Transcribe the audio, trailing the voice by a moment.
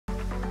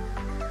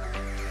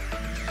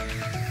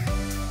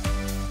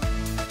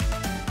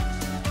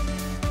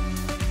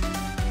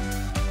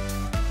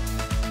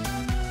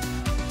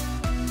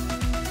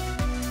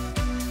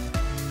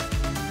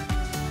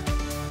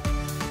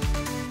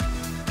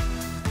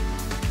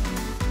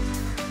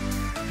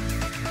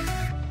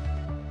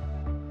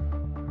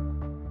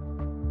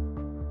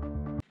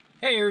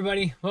Hey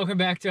everybody, welcome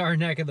back to our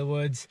neck of the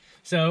woods.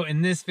 So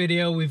in this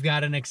video, we've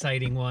got an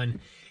exciting one.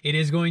 It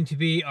is going to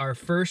be our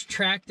first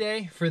track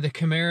day for the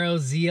Camaro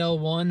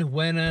ZL1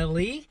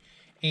 Wenali.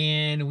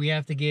 And we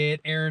have to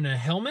get Erin a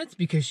helmet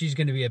because she's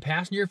going to be a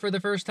passenger for the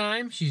first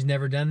time. She's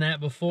never done that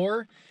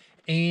before.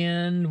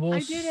 And we'll... I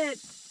did it,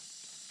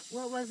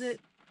 what was it?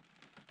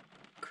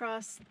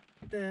 Cross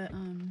the,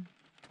 I'm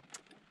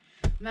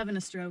having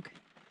a stroke.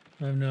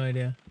 I have no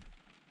idea.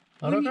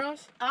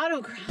 Autocross?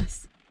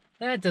 Autocross.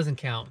 That doesn't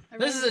count.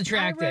 This is a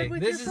track day.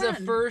 This is a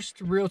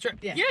first real track.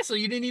 Yeah, so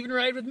you didn't even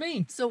ride with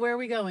me. So where are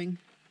we going?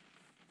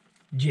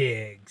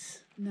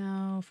 Jigs.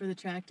 No, for the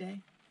track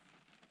day.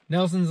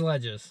 Nelson's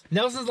Ledges.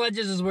 Nelson's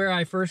Ledges is where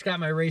I first got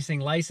my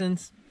racing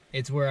license.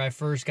 It's where I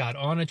first got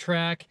on a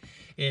track.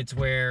 It's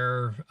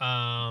where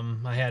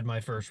I had my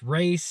first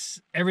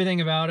race. Everything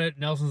about it.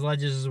 Nelson's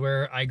Ledges is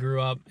where I grew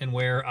up and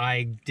where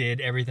I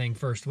did everything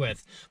first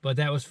with. But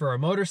that was for a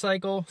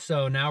motorcycle,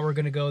 so now we're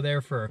going to go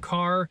there for a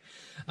car.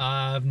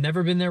 I've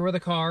never been there with a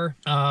car,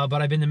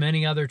 but I've been to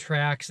many other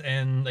tracks.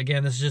 And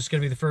again, this is just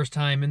going to be the first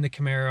time in the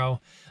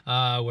Camaro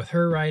with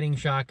her riding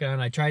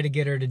shotgun. I tried to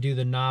get her to do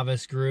the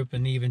novice group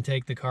and even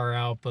take the car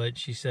out, but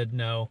she said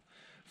no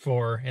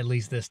for at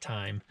least this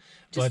time.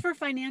 Just for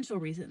financial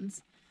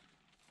reasons.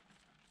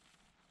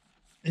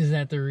 Is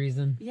that the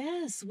reason?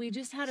 Yes, we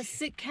just had a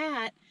sick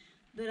cat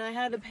that I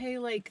had to pay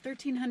like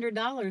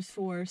 $1,300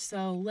 for,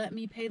 so let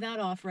me pay that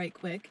off right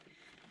quick.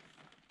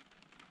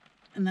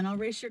 And then I'll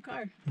race your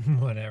car.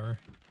 Whatever.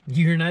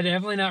 You're not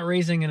definitely not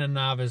racing in a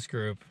novice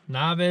group.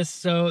 Novice,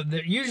 so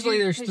usually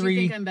there's three.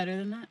 You think I'm better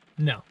than that?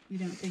 No. You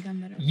don't think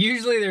I'm better?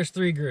 Usually there's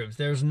three groups.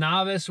 There's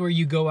novice, where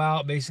you go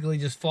out, basically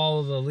just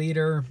follow the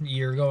leader.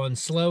 You're going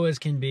slow as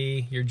can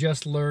be. You're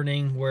just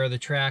learning where the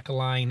track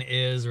line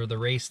is or the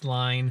race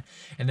line.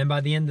 And then by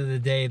the end of the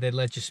day, they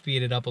let you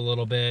speed it up a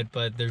little bit,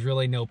 but there's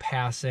really no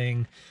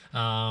passing.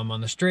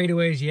 On the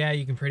straightaways, yeah,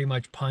 you can pretty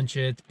much punch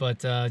it, but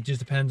just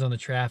depends on the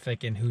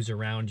traffic and who's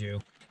around you.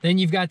 Then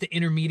you've got the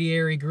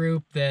intermediary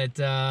group that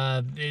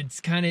it's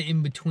kind of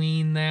in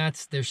between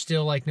that. There's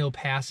still like no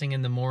passing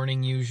in the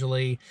morning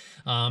usually,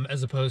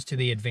 as opposed to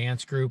the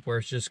advanced group where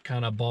it's just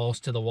kind of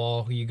balls to the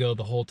wall. You go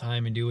the whole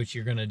time and do what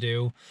you're going to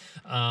do.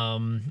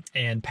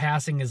 And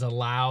passing is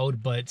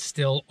allowed, but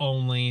still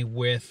only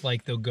with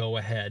like the go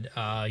ahead.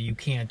 You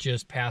can't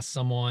just pass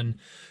someone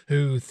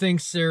who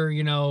thinks they're,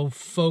 you know,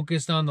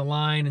 focused on the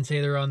line and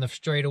say they're on the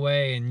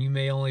straightaway, and you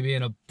may only be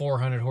in a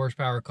 400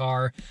 horsepower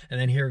car, and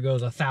then here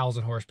goes a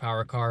 1,000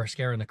 horsepower car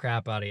scaring the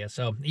crap out of you.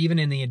 So even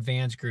in the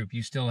advanced group,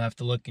 you still have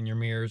to look in your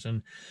mirrors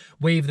and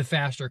wave the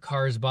faster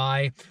cars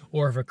by.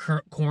 Or if a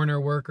corner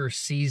worker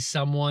sees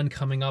someone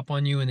coming up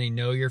on you and they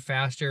know you're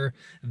faster,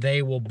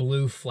 they will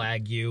blue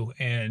flag you,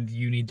 and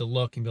you need to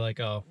look and be like,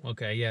 oh,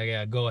 okay,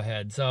 yeah, go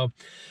ahead. So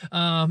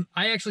I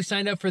actually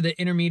signed up for the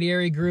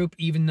intermediary group,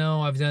 even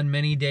though I've done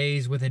many days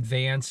with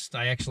advanced.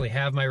 I actually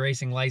have my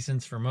racing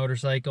license for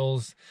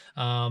motorcycles.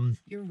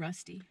 You're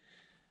rusty.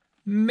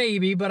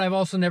 Maybe, but I've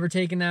also never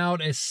taken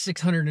out a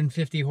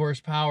 650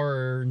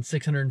 horsepower and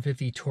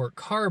 650 torque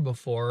car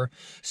before.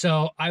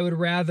 So I would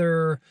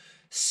rather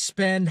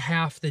spend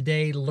half the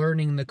day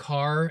learning the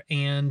car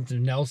and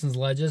Nelson's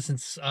Ledges,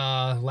 since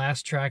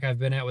last track I've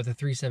been at with a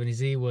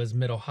 370Z was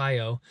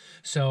Mid-Ohio.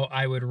 So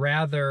I would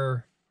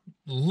rather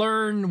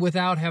learn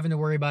without having to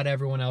worry about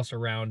everyone else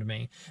around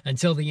me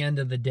until the end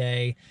of the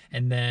day.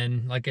 And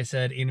then, like I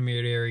said,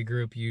 intermediary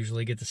group, you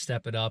usually get to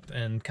step it up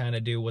and kind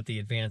of do what the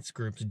advanced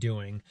group's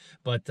doing.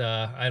 But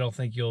I don't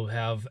think you'll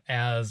have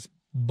as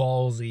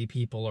ballsy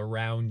people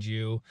around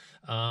you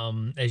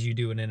as you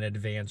do in an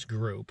advanced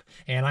group.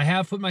 And I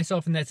have put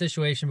myself in that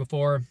situation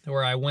before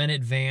where I went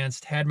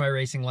advanced, had my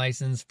racing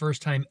license,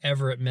 first time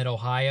ever at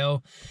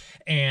Mid-Ohio,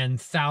 and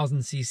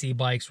 1,000cc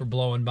bikes were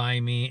blowing by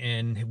me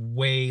and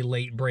way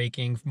late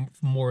braking,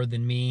 more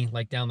than me,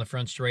 like down the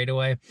front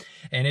straightaway.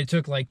 And it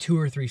took like 2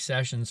 or 3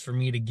 sessions for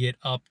me to get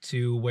up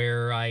to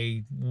where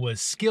I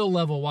was skill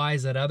level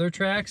wise at other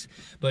tracks.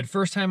 But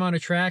first time on a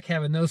track,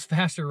 having those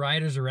faster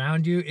riders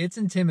around you, it's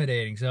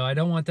intimidating. So I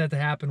don't want that to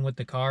happen with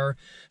the car.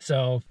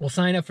 So we'll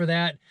sign up for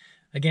that.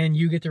 Again,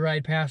 you get to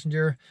ride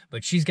passenger,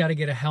 but she's got to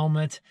get a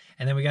helmet.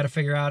 And then we got to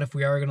figure out if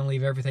we are going to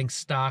leave everything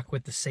stock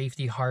with the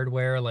safety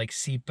hardware like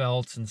seat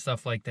belts and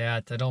stuff like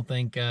that. I don't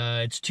think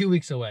it's 2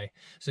 weeks away.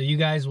 So you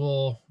guys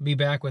will be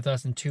back with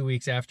us in 2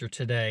 weeks after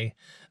today.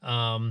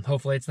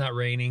 Hopefully it's not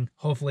raining.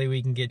 Hopefully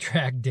we can get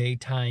track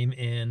daytime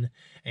in,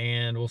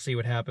 and we'll see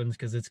what happens,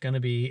 because it's going to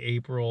be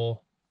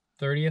April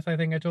 30th, I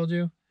think I told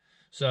you.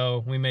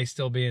 So we may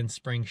still be in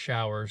spring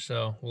showers,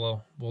 so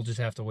we'll just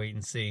have to wait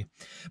and see.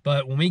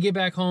 But when we get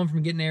back home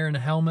from getting Erin a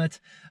helmet,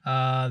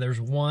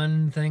 there's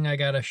one thing I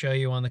gotta show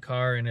you on the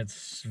car, and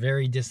it's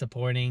very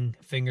disappointing.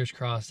 Fingers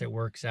crossed it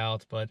works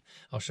out, but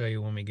I'll show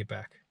you when we get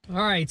back. All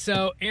right,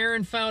 so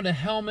Erin found a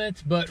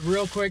helmet, but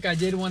real quick, I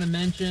did want to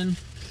mention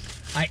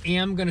I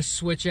am going to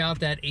switch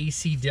out that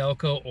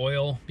AcDelco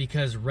oil,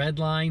 because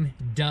Redline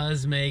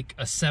does make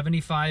a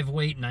 75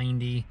 weight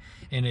 90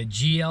 and a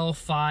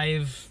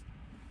GL5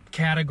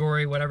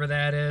 category, whatever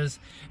that is,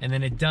 and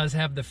then it does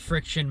have the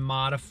friction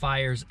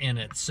modifiers in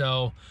it.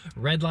 So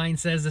Redline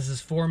says this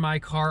is for my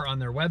car on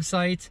their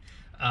website.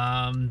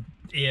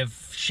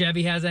 If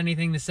Chevy has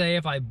anything to say,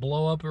 if I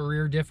blow up a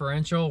rear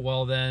differential,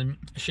 well then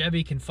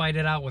Chevy can fight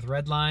it out with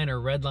Redline, or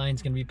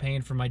Redline's gonna be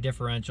paying for my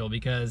differential,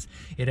 because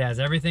it has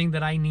everything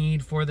that I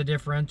need for the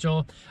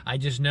differential. I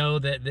just know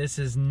that this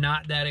is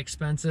not that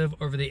expensive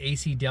over the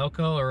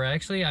AcDelco, or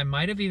actually I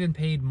might have even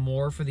paid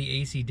more for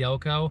the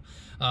AcDelco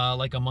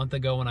like a month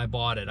ago when I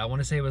bought it. I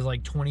wanna say it was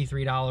like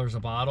 $23 a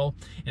bottle,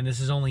 and this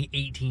is only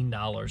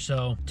 $18.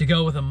 So to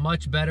go with a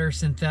much better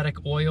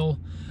synthetic oil,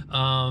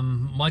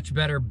 much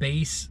better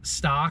base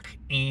stock,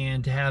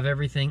 and to have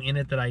everything in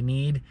it that I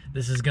need,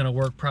 this is gonna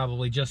work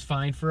probably just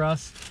fine for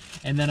us.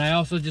 And then I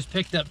also just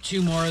picked up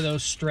 2 more of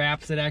those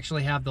straps that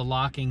actually have the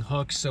locking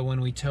hooks, so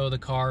when we tow the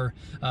car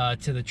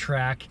to the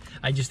track,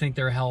 I just think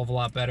they're a hell of a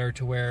lot better,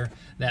 to where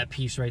that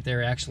piece right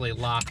there actually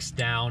locks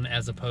down,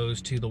 as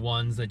opposed to the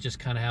ones that just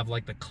kind of have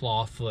like the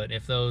claw foot.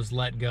 If those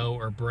let go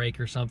or break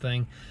or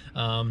something,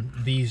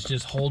 these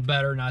just hold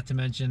better, not to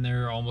mention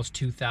they're almost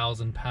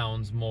 2,000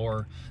 pounds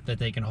more that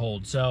they can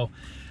hold. So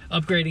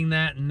upgrading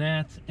that,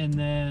 and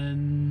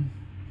then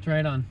try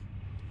it on.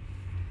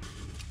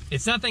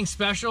 It's nothing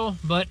special,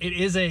 but it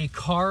is a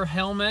car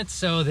helmet,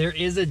 so there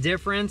is a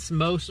difference.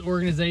 Most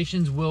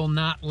organizations will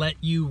not let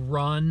you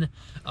run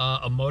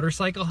a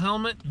motorcycle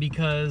helmet,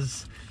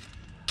 because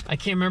I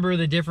can't remember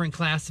the different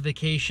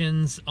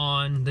classifications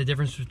on the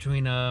difference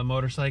between a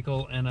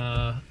motorcycle and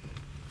a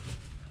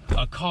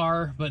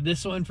car, but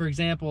this one, for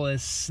example,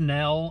 is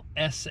Snell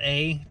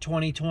SA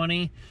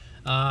 2020.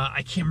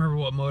 I can't remember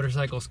what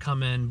motorcycles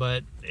come in,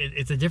 but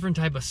it's a different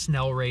type of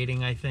Snell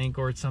rating, I think,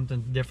 or it's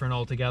something different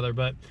altogether.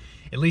 But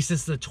at least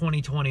it's the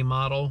 2020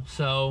 model,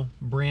 so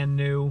brand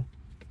new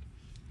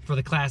for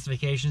the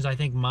classifications. I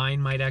think mine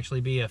might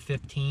actually be a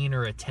 15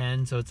 or a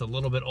 10, so it's a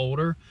little bit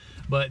older,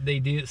 but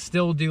they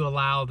still do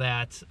allow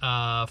that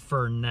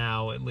for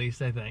now, at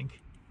least, I think.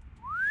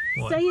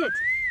 What? Say it.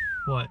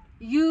 What?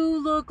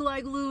 You look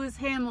like Lewis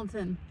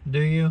Hamilton. Do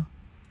you?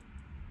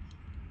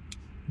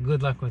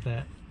 Good luck with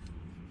that.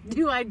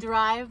 Do I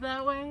drive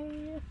that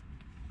way?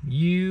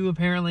 You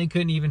apparently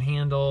couldn't even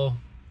handle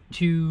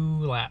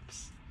 2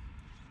 laps.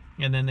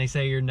 And then they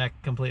say your neck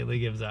completely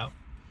gives out.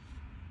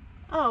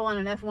 Oh, on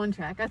an F1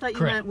 track. I thought you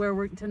Correct. meant where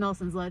we're to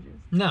Nelson's Ledges.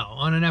 No,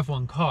 on an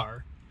F1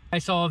 car. I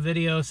saw a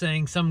video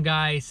saying some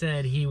guy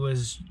said he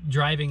was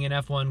driving an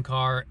F1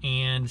 car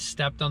and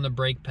stepped on the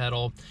brake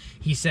pedal.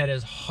 He said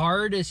as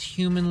hard as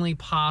humanly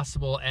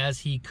possible as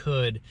he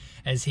could,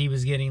 as he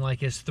was getting like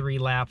his 3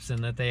 laps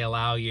in that they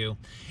allow you.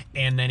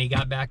 And then he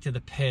got back to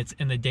the pits,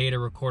 and the data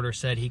recorder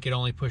said he could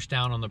only push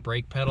down on the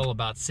brake pedal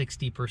about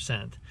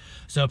 60%.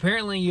 So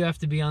apparently you have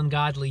to be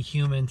ungodly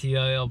human to be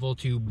able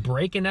to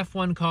brake an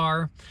F1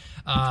 car,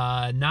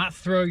 not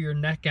throw your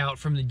neck out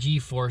from the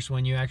G-force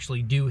when you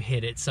actually do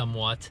hit it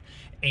somewhat,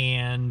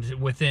 and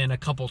within a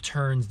couple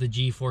turns the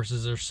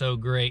G-forces are so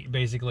great,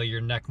 basically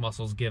your neck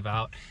muscles give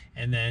out,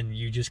 and then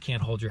you just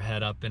can't hold your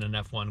head up in an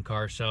F1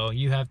 car. So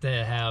you have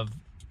to have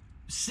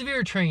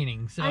severe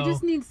training. So I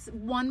just need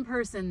one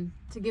person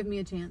to give me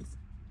a chance.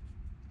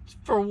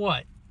 for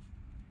what?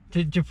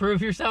 To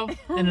prove yourself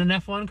in an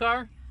F1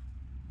 car?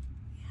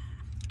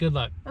 Good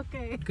luck.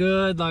 Okay.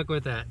 Good luck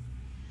with that.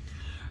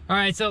 All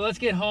right, so let's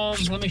get home.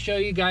 Let me show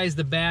you guys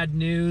the bad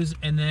news,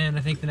 and then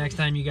I think the next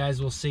time you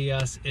guys will see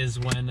us is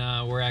when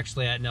we're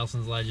actually at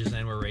Nelson's Ledges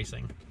and we're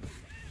racing.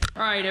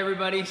 All right,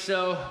 everybody,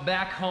 so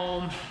back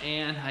home,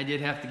 and I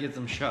did have to get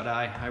some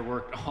shut-eye. I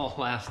worked all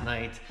last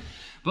night.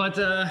 But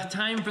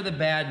time for the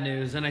bad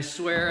news, and I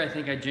swear I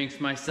think I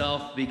jinxed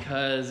myself,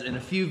 because in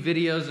a few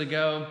videos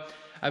ago,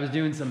 I was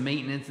doing some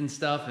maintenance and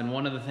stuff, and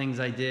one of the things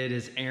I did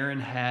is Erin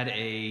had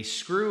a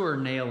screw or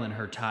nail in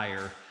her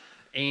tire.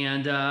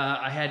 And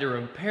I had to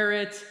repair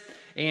it,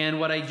 and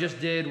what I just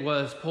did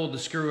was pulled the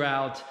screw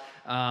out,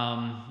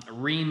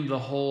 reamed the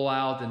hole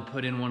out, and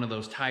put in one of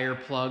those tire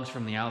plugs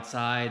from the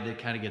outside that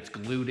kind of gets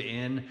glued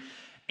in.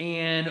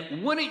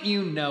 And wouldn't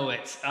you know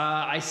it,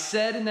 I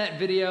said in that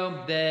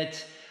video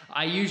that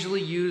I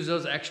usually use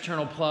those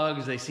external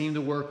plugs. They seem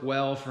to work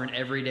well for an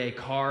everyday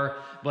car,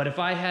 but if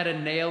I had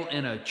a nail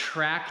in a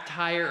track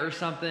tire or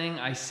something,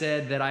 I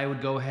said that I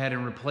would go ahead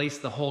and replace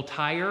the whole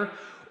tire,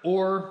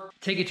 or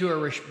take it to a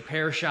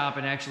repair shop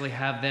and actually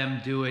have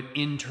them do it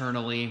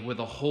internally with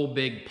a whole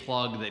big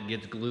plug that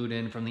gets glued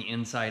in from the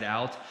inside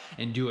out,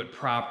 and do it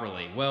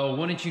properly. Well,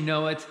 wouldn't you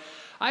know it,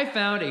 I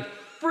found a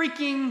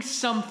freaking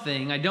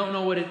something, I don't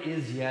know what it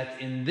is yet,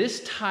 in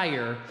this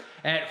tire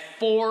at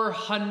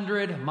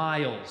 400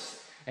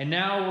 miles. And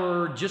now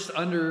we're just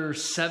under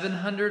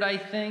 700, I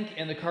think,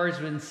 and the car's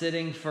been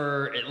sitting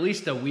for at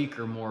least a week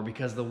or more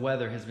because the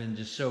weather has been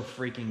just so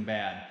freaking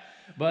bad.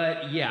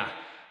 But yeah,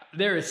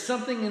 there is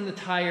something in the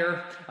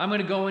tire. I'm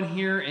gonna go in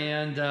here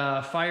and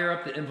fire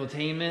up the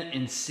infotainment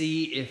and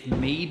see if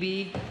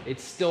maybe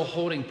it's still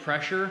holding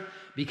pressure,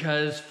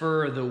 because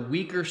for the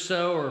week or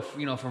so, or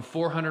you know, from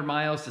 400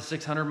 miles to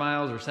 600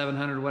 miles or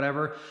 700,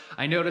 whatever,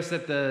 I noticed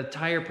that the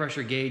tire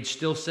pressure gauge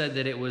still said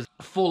that it was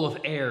full of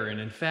air. And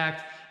in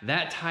fact,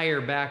 that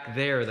tire back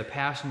there, the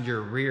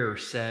passenger rear,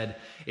 said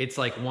it's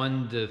like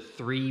 1 to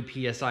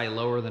 3 PSI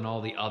lower than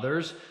all the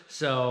others.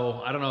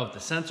 So I don't know if the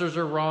sensors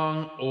are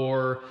wrong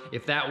or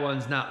if that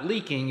one's not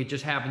leaking, it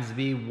just happens to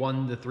be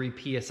 1 to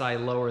 3 PSI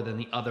lower than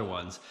the other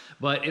ones.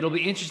 But it'll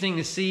be interesting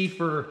to see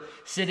for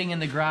sitting in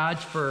the garage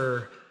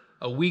for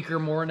a week or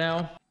more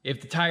now,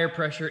 if the tire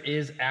pressure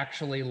is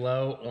actually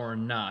low or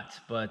not.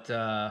 But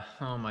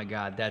oh my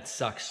God, that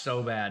sucks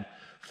so bad.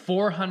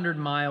 400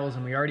 miles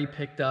and we already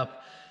picked up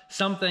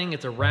something.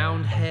 It's a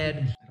round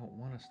head. I don't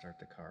want to start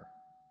the car.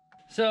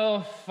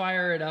 So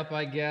fire it up,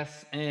 I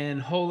guess,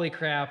 and holy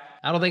crap.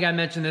 I don't think I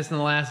mentioned this in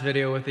the last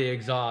video with the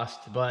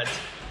exhaust, but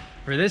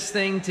for this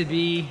thing to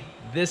be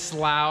this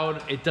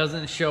loud, it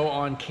doesn't show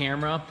on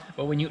camera,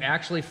 but when you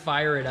actually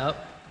fire it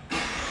up,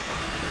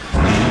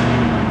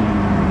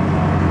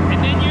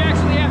 and then you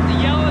actually have to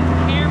yell at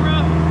the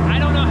camera. I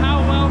don't know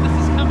how well this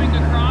is coming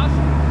across,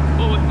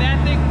 but with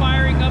that thing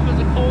firing up as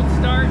a cold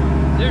start,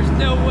 there's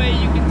no way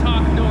you can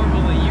talk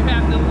normally. You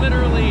have to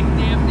literally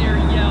damn near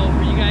yell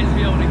for you guys to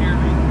be able to hear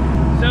me.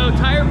 So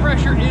tire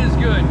pressure is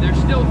good. There's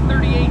still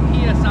 38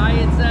 PSI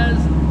it says,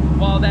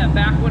 while that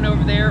back one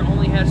over there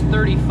only has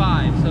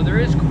 35. So there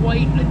is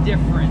quite a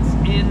difference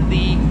in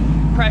the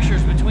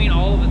pressures between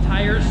all of the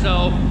tires.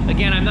 So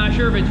again, I'm not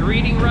sure if it's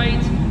reading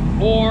right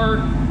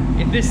or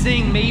if this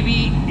thing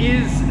maybe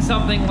is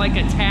something like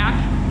a tack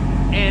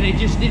and it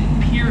just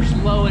didn't pierce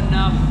low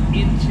enough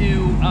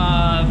into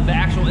the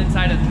actual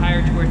inside of the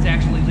tire to where it's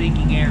actually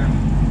leaking air.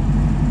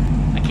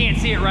 I can't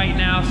see it right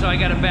now, so I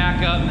gotta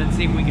back up and then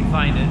see if we can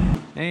find it.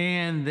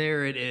 And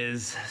there it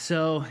is.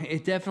 So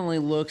it definitely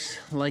looks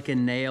like a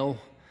nail,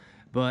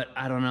 but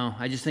I don't know.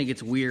 I just think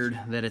it's weird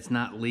that it's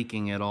not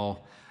leaking at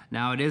all.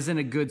 Now, it is in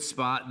a good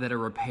spot that a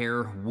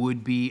repair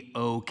would be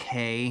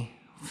okay,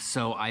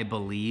 so I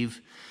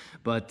believe.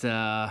 But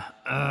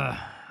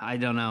I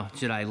don't know.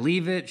 Should I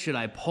leave it? Should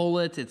I pull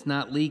it? It's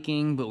not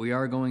leaking, but we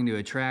are going to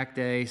a track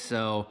day,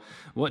 so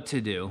what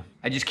to do?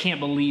 I just can't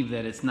believe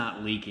that it's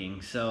not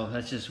leaking, so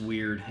that's just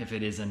weird if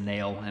it is a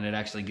nail and it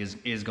actually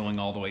is going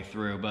all the way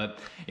through. But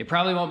it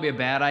probably won't be a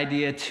bad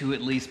idea to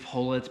at least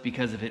pull it,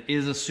 because if it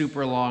is a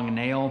super long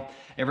nail,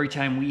 every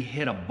time we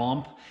hit a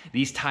bump,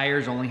 these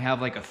tires only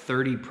have like a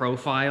 30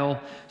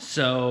 profile.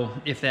 So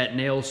if that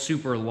nail's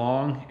super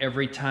long,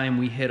 every time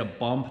we hit a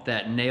bump,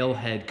 that nail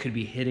head could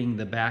be hitting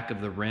the back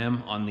of the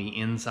rim on the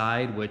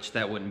inside, which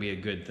that wouldn't be a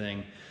good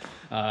thing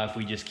if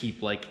we just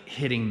keep like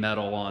hitting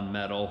metal on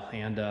metal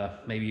and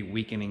maybe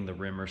weakening the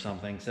rim or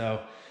something.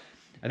 So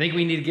I think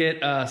we need to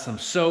get some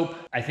soap.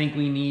 I think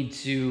we need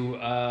to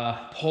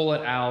pull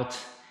it out,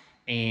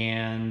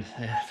 and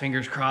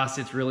fingers crossed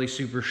it's really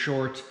super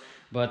short,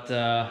 but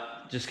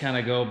just kind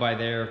of go by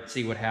there,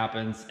 see what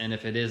happens. And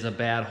if it is a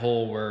bad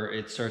hole where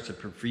it starts to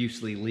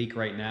profusely leak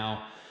right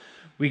now,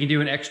 we can do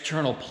an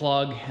external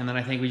plug, and then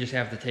I think we just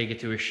have to take it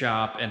to a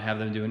shop and have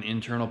them do an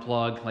internal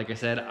plug. Like I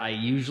said, I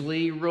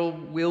usually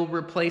will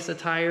replace a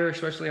tire,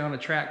 especially on a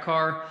track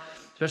car,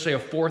 especially a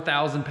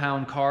 4,000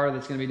 pound car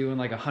that's gonna be doing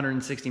like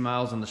 160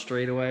 miles on the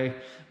straightaway.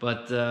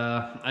 But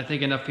I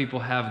think enough people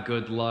have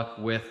good luck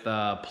with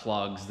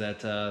plugs that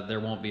there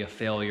won't be a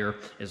failure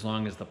as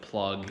long as the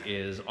plug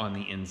is on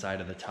the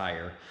inside of the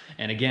tire.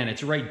 And again,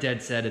 it's right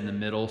dead set in the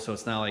middle, so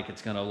it's not like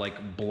it's gonna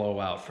like blow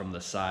out from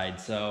the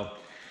side. So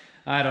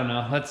I don't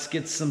know, let's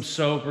get some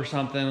soap or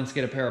something. Let's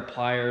get a pair of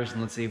pliers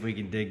and let's see if we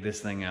can dig this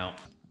thing out.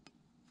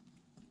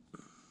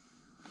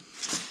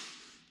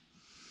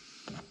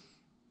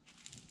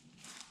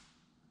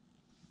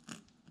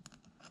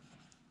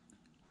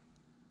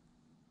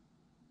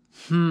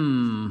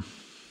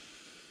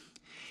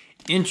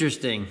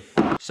 Interesting.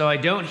 So I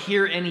don't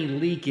hear any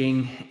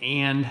leaking,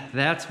 and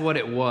that's what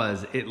it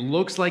was. It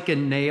looks like a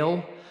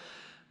nail,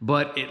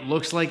 but it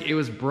looks like it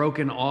was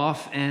broken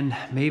off, and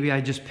maybe I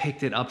just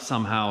picked it up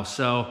somehow.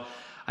 So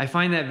I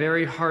find that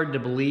very hard to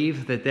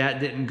believe that that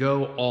didn't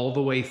go all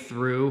the way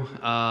through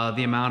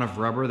the amount of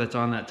rubber that's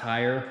on that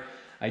tire.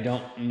 I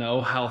don't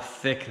know how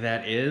thick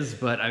that is,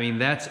 but I mean,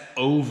 that's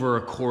over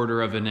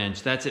 1/4 of an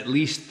inch. That's at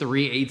least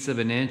 3/8 of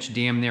an inch,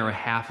 damn near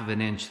 1/2 of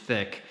an inch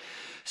thick.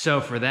 So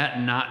for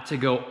that not to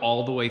go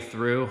all the way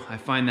through, I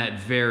find that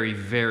very,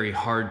 very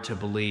hard to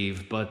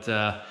believe. But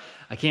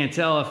I can't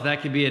tell if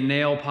that could be a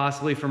nail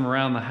possibly from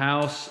around the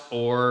house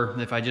or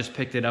if I just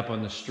picked it up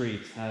on the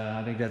street.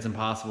 I think that's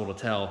impossible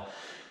to tell.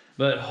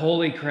 But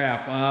holy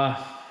crap,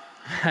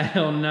 I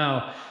don't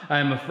know.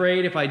 I'm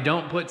afraid if I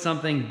don't put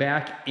something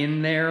back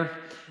in there,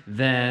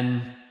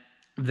 then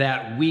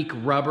that weak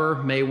rubber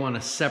may want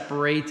to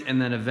separate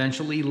and then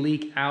eventually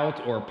leak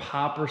out or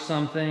pop or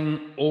something.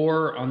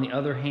 Or on the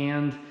other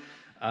hand,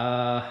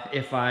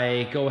 if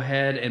I go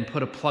ahead and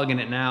put a plug in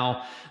it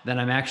now, then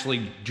I'm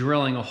actually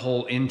drilling a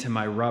hole into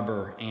my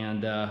rubber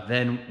and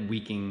then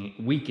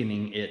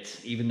weakening it,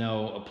 even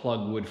though a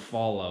plug would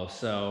follow.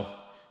 So,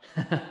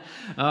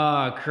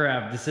 oh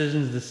crap,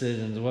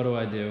 decisions. What do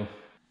I do?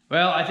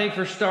 Well, I think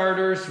for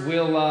starters,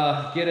 we'll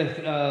get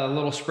a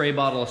little spray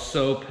bottle of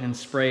soap and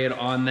spray it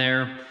on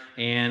there.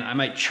 And I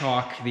might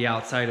chalk the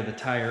outside of the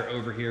tire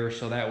over here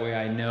so that way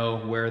I know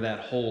where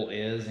that hole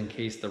is in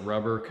case the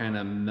rubber kind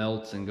of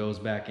melts and goes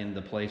back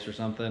into place or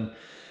something.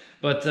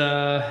 But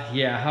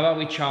yeah, how about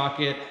we chalk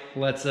it?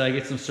 Let's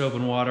get some soap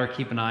and water,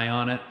 keep an eye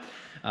on it.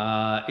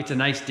 It's a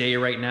nice day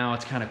right now.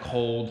 It's kind of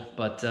cold,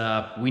 but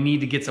we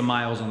need to get some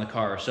miles on the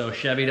car. So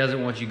Chevy doesn't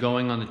want you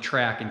going on the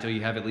track until you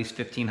have at least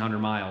 1,500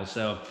 miles.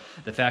 So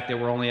the fact that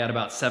we're only at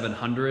about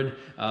 700,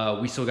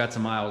 we still got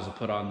some miles to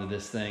put onto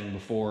this thing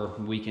before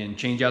we can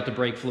change out the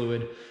brake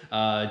fluid,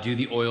 do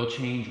the oil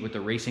change with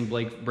the racing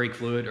brake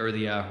fluid or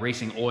the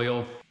racing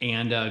oil,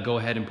 and go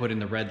ahead and put in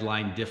the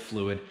Redline diff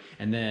fluid.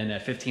 And then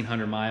at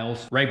 1,500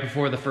 miles, right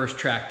before the first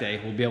track day,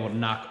 we'll be able to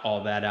knock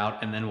all that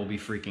out and then we'll be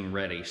freaking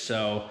ready.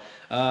 So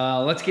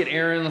let's get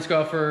Aaron, let's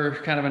go for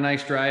kind of a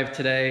nice drive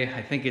today.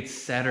 I think it's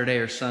Saturday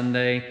or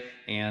Sunday.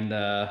 And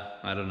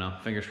I don't know,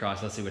 fingers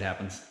crossed, let's see what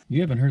happens.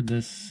 You haven't heard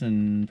this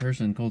in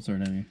person, cold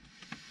start, have you?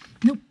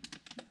 Nope.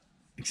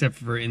 Except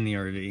for in the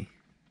RV,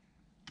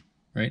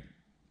 right?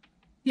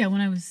 Yeah,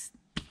 when I was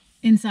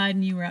inside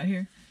and you were out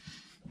here.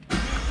 I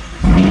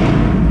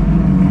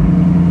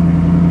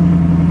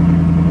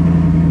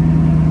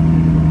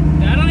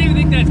don't even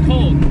think that's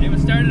cold. It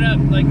was started up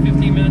like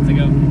 15 minutes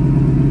ago.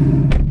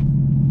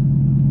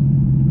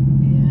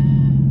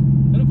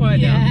 Yeah. It'll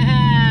quiet down.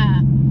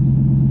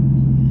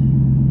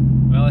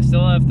 Well, I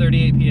still have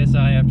 38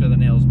 PSI after the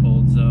nails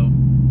pulled, so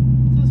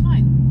it's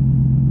fine.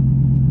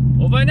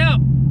 We'll find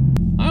out.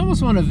 I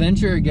almost want to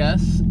venture a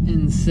guess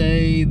and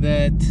say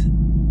that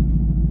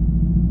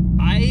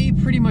I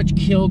pretty much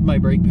killed my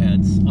brake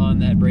pads on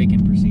that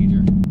braking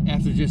procedure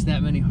after just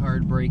that many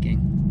hard braking.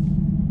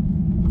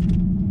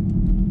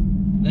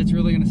 That's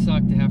really gonna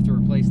suck to have to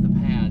replace the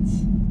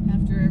pads.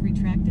 After every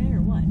track day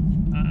or what?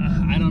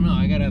 I don't know.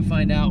 I gotta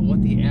find out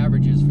what the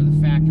average is for the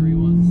factory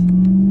ones.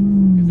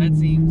 Because that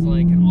seems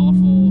like an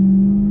awful...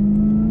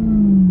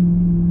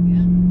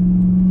 Yeah.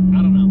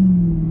 I don't know.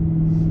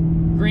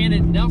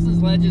 Granted,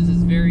 Nelson's Ledges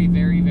is very,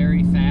 very,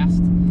 very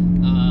fast.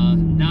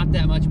 Not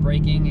that much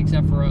braking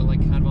except for like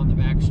kind of on the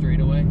back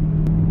straightaway. I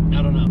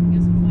don't know. I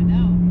guess we'll find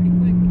out pretty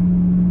quick.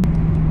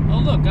 Oh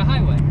look, a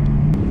highway.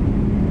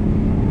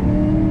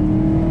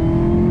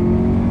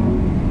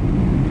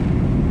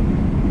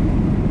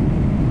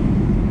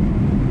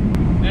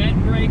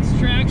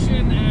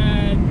 Traction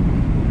at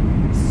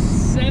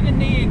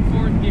 70 in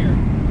fourth gear.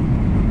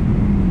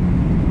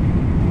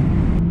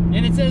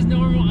 And it says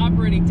normal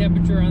operating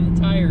temperature on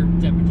the tire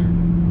temperature.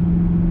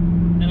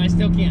 And I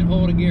still can't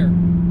hold a gear.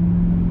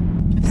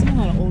 I've seen a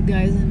lot of old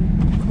guys in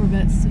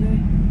Corvettes today.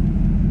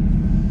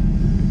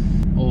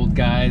 Old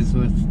guys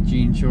with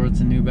jean shorts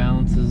and New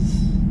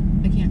Balances.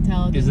 I can't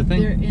tell. Is the thing?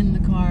 They're in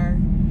the car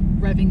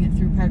revving it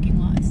through parking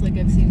lots. Like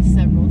I've seen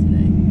several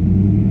today.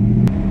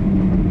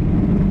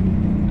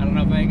 I don't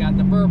know if I got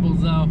the burbles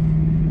though.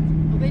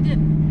 Well, they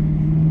didn't.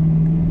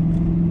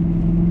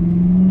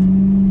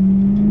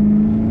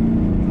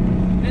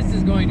 This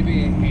is going to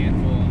be a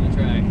handful on the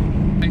track.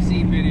 I've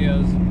seen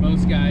videos,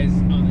 most guys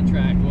on the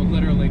track will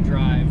literally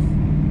drive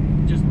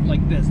just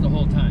like this the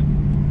whole time.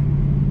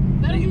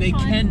 They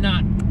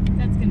cannot,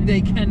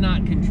 they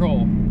cannot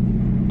control.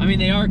 I mean,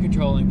 they are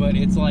controlling, but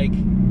it's like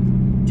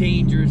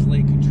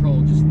dangerously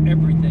controlled. Just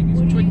everything is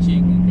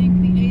twitching. What do you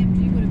think the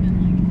AMG would have been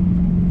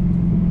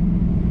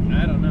like?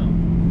 I don't know.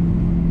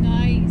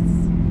 Nice.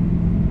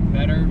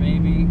 Better,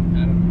 maybe.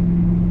 I don't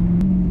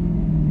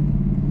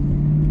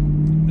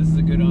know. This is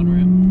a good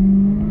on-ramp.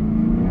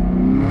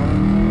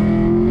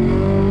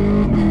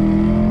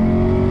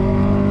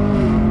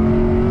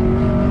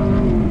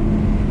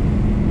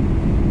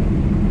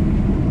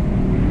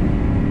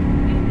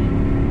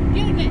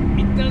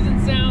 It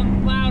doesn't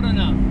sound loud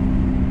enough.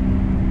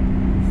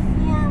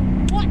 For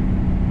what?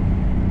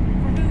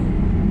 For who?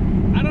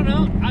 I don't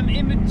know. I'm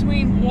in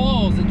between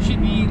walls. It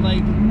should be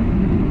like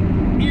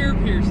ear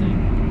piercing.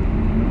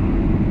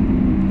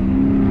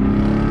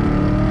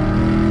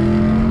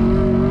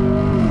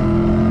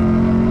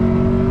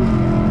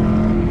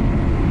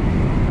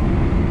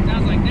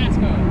 Sounds like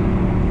NASCAR.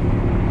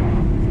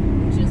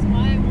 Which is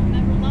why I will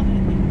never love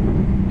it.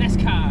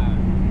 NASCAR.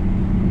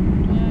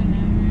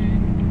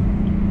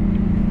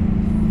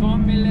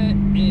 Formula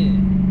E.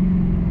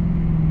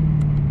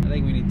 I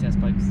think we need test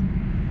pipes.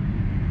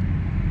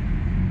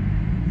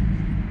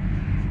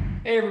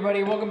 Hey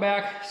everybody, welcome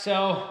back.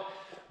 So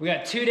we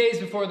got 2 days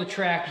before the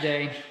track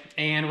day,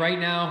 and right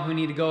now we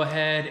need to go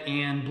ahead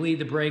and bleed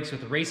the brakes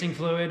with the racing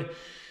fluid.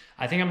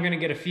 I think I'm gonna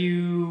get a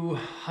few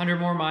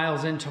hundred more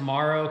miles in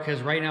tomorrow, because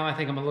right now I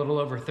think I'm a little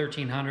over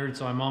 1,300,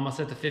 so I'm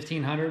almost at the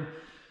 1,500.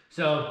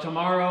 So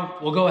tomorrow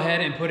we'll go ahead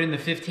and put in the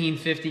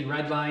 1550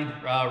 Redline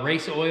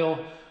race oil.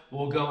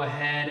 We'll go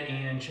ahead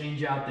and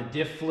change out the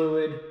diff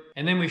fluid,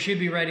 and then we should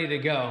be ready to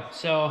go.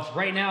 So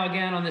right now,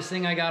 again, on this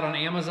thing I got on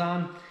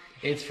Amazon,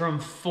 it's from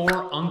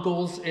 4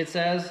 Uncles, it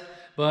says,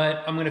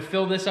 but I'm gonna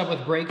fill this up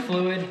with brake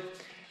fluid,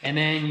 and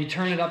then you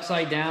turn it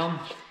upside down,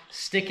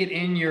 stick it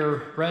in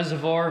your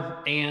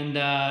reservoir, and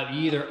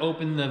you either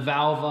open the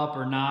valve up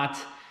or not,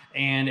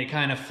 and it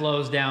kind of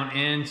flows down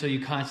in, so you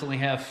constantly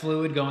have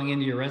fluid going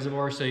into your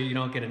reservoir so you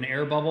don't get an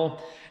air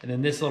bubble. And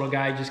then this little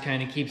guy just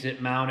kind of keeps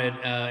it mounted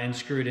and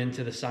screwed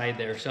into the side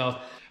there. So,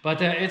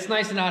 but it's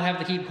nice to not have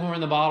to keep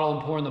pouring the bottle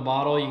and pouring the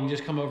bottle. You can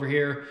just come over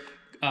here,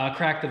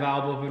 crack the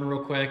valve open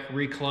real quick,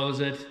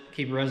 reclose it,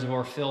 keep the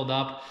reservoir filled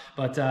up.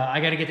 But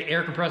I gotta get the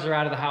air compressor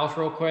out of the house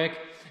real quick,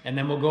 and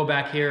then we'll go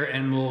back here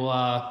and we'll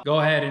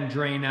go ahead and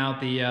drain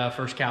out the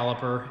first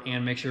caliper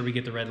and make sure we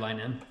get the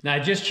Redline in. Now I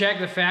just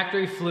checked, the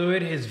factory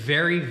fluid is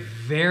very,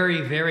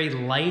 very, very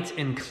light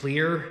and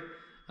clear.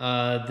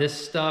 This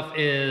stuff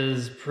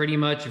is pretty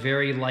much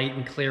very light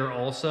and clear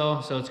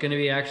also, so it's gonna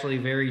be actually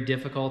very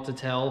difficult to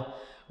tell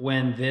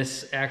when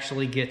this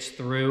actually gets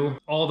through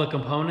all the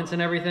components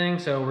and everything.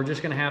 So we're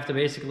just gonna have to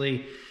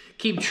basically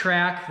keep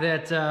track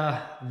that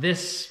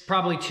this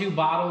probably 2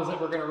 bottles that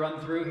we're gonna run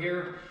through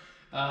here,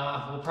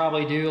 we'll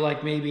probably do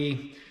like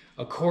maybe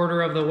a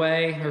quarter of the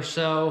way or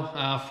so.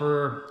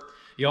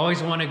 You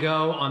always want to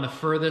go on the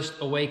furthest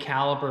away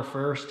caliper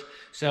first.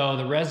 So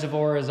the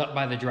reservoir is up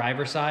by the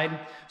driver's side.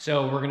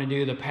 So we're going to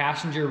do the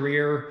passenger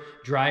rear,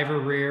 driver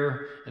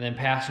rear, and then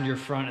passenger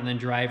front, and then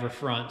driver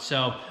front.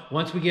 So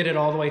once we get it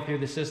all the way through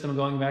the system,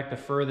 going back the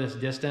furthest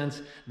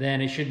distance,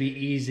 then it should be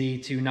easy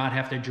to not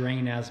have to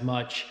drain as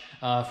much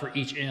for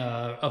each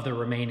of the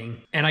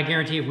remaining. And I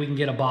guarantee if we can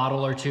get a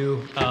bottle or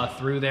 2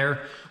 through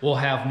there, we'll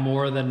have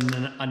more than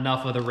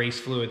enough of the race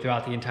fluid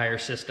throughout the entire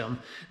system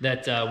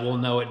that we'll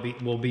know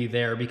it will be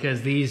there,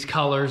 because these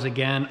colors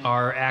again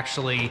are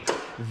actually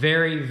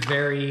very,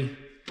 very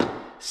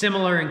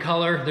similar in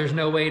color. There's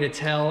no way to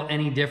tell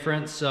any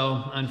difference.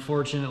 So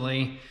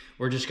unfortunately,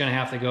 we're just gonna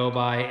have to go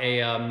by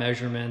a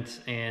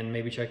measurement and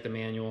maybe check the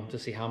manual to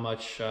see how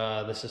much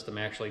the system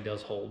actually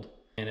does hold.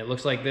 And it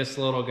looks like this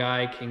little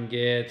guy can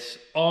get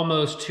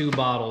almost 2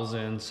 bottles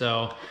in.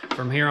 So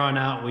from here on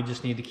out, we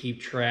just need to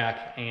keep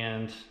track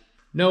and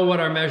know what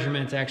our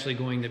measurement's actually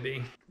going to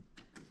be.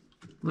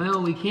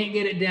 Well, we can't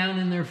get it down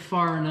in there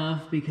far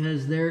enough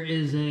because there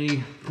is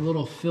a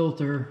little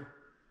filter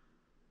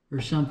or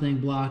something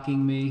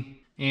blocking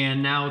me.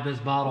 And now with this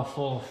bottle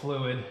full of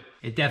fluid,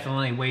 it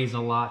definitely weighs a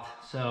lot.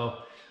 So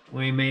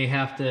we may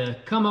have to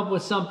come up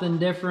with something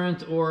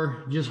different,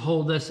 or just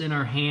hold this in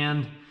our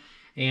hand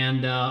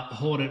and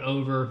hold it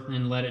over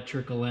and let it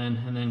trickle in,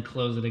 and then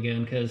close it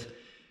again, because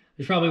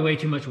there's probably way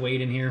too much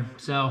weight in here.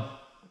 So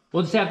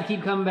we'll just have to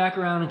keep coming back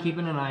around and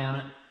keeping an eye on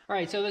it. All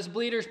right, so this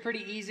bleeder's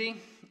pretty easy.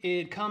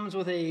 It comes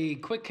with a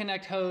quick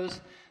connect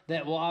hose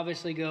that will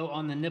obviously go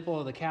on the nipple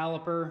of the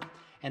caliper.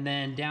 And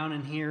then down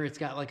in here, it's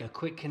got like a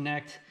quick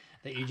connect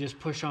that you just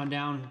push on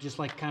down, just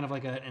like kind of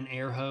like an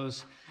air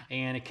hose,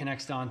 and it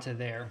connects onto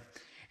there.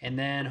 And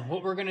then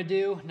what we're gonna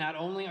do, not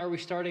only are we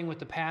starting with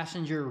the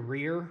passenger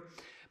rear,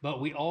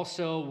 but we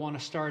also wanna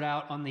start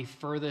out on the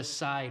furthest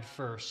side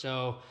first.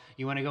 So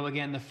you wanna go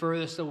again the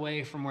furthest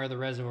away from where the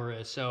reservoir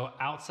is. So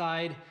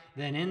outside,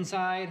 then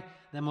inside,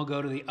 then we'll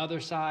go to the other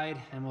side,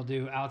 and we'll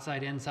do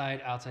outside,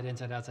 inside, outside,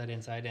 inside, outside,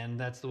 inside, and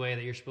that's the way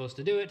that you're supposed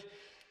to do it.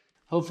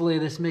 Hopefully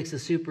this makes a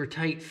super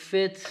tight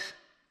fit,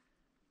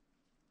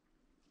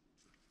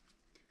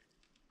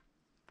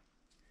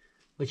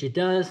 which it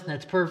does.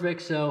 That's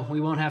perfect, so we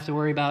won't have to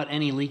worry about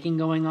any leaking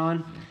going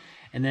on.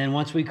 And then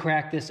once we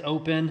crack this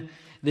open,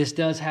 this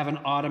does have an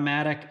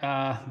automatic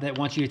that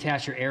once you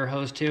attach your air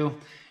hose to,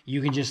 you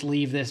can just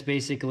leave this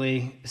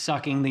basically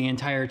sucking the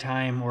entire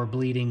time or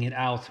bleeding it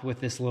out with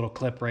this little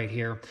clip right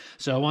here.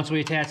 So once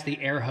we attach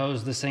the air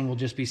hose, this thing will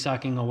just be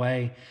sucking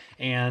away,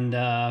 and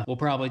we'll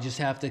probably just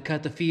have to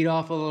cut the feed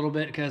off a little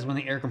bit, because when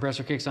the air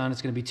compressor kicks on,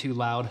 it's gonna be too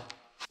loud.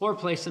 Or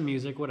play some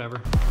music,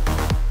 whatever.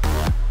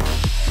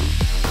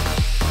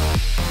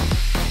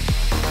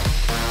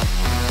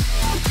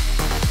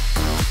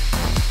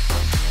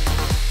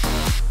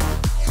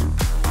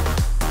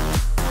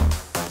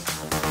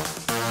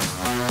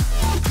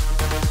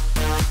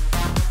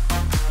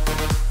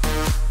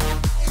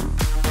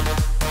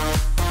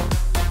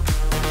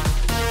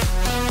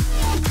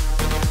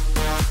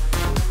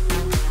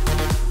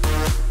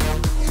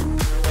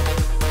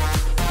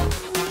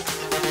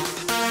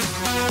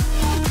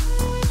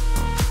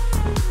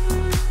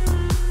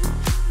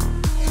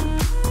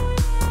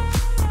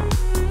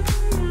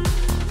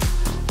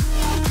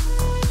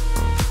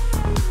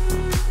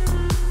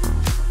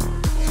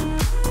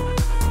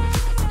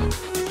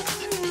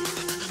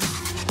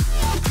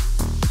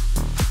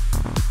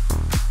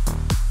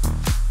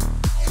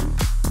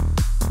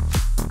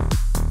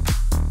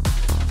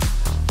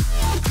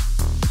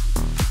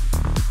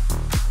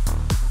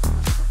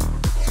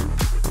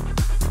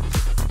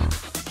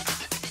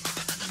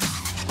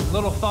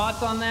 Little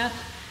thoughts on that.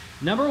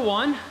 Number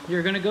one,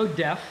 you're gonna go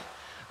diff.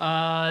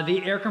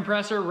 The air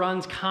compressor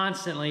runs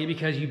constantly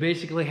because you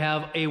basically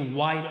have a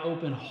wide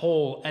open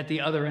hole at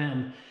the other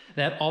end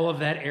that all of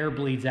that air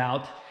bleeds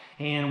out.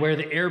 And where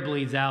the air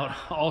bleeds out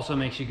also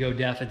makes you go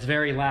deaf. It's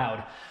very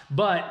loud.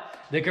 But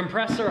the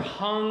compressor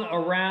hung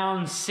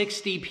around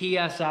 60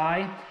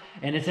 PSI,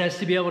 And it says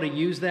to be able to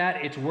use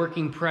that, its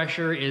working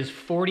pressure is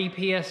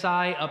 40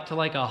 PSI up to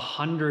like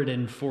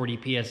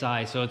 140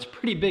 PSI. So it's a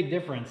pretty big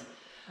difference.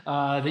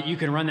 That you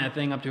can run that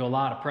thing up to a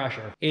lot of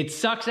pressure. It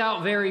sucks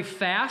out very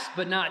fast,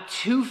 but not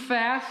too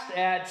fast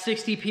at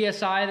 60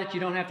 PSI that you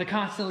don't have to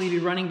constantly be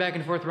running back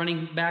and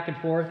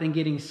forth and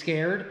getting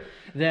scared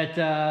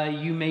that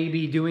you may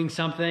be doing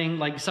something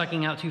like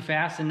sucking out too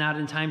fast and not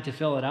in time to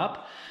fill it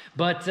up.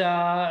 But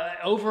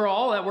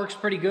overall, that works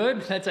pretty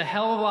good. That's a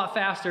hell of a lot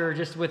faster.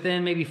 Just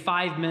within maybe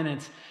 5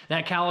 minutes,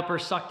 that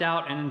caliper sucked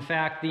out, and in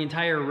fact, the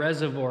entire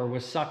reservoir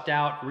was sucked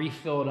out,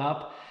 refilled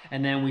up,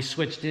 and then we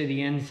switched to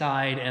the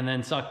inside and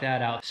then sucked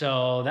that out.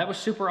 So that was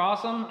super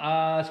awesome.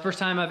 It's the first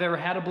time I've ever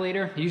had a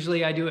bleeder.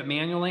 Usually I do it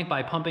manually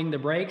by pumping the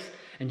brakes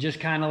and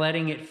just kind of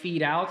letting it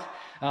feed out.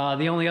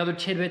 The only other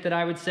tidbit that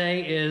I would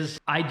say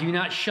is I do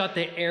not shut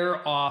the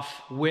air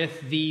off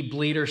with the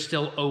bleeder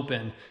still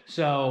open.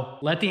 So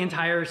let the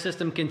entire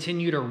system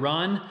continue to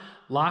run.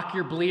 Lock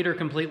your bleeder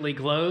completely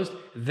closed,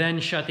 then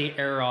shut the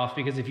air off,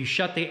 because if you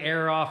shut the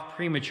air off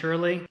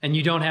prematurely and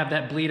you don't have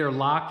that bleeder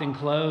locked and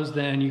closed,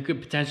 then you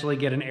could potentially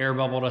get an air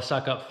bubble to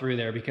suck up through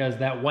there, because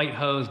that white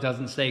hose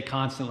doesn't stay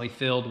constantly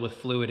filled with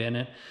fluid in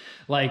it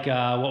like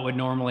what would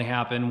normally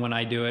happen when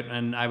I do it.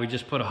 And I would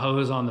just put a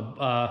hose on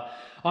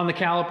the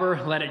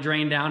caliper, let it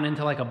drain down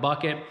into like a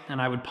bucket, and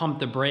I would pump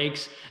the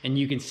brakes, and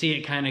you can see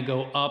it kind of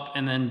go up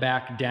and then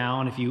back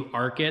down if you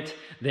arc it.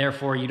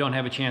 Therefore, you don't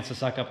have a chance to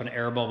suck up an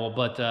air bubble,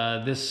 but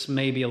this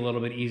may be a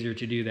little bit easier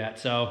to do that.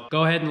 So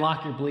go ahead and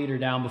lock your bleeder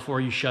down before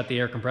you shut the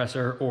air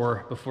compressor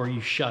or before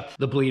you shut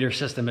the bleeder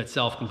system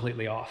itself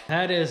completely off.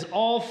 That is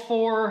all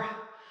 4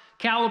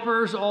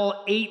 calipers,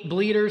 all 8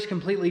 bleeders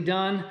completely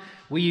done.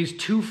 We used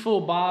 2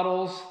 full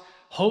bottles.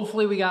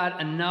 Hopefully we got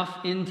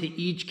enough into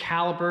each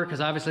caliper, because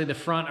obviously the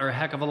front are a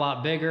heck of a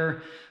lot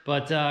bigger,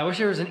 but I wish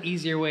there was an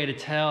easier way to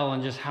tell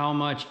and just how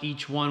much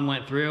each one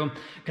went through,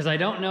 because I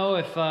don't know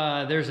if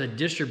there's a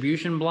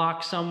distribution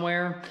block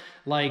somewhere.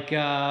 Like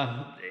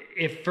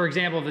if, for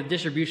example, the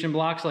distribution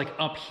block's like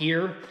up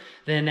here,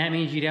 then that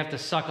means you'd have to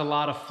suck a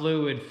lot of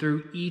fluid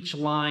through each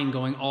line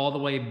going all the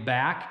way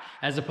back,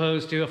 as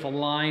opposed to if a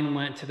line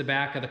went to the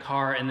back of the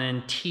car and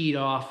then teed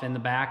off in the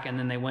back and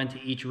then they went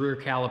to each rear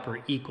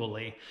caliper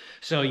equally.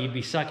 So you'd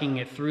be sucking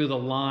it through the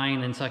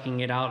line and sucking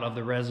it out of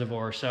the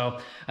reservoir. So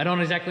I don't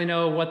exactly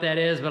know what that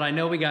is, but I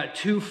know we got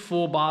 2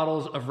 full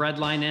bottles of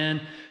Redline in.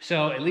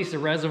 So at least the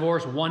reservoir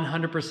is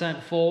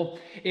 100% full.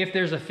 If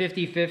there's a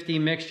 50-50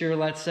 mixture,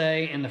 let's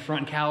say, in the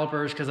front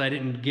calipers, because I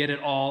didn't get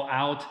it all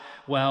out,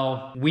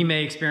 well, we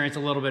may experience a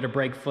little bit of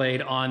brake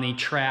fade on the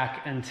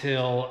track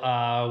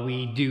until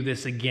we do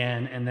this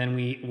again, and then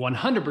we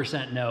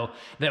 100% know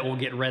that we'll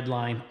get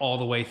Redline all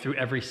the way through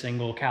every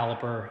single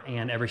caliper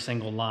and every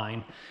single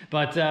line.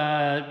 But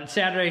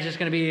Saturday is just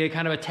going to be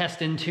kind of a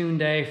test and tune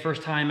day,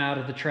 first time out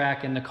at the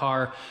track in the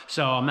car,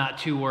 so I'm not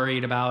too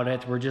worried about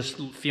it. We're just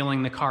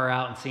feeling the car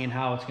out and seeing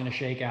how it's going to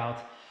shake out.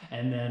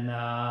 And then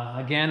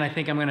again, I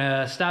think I'm going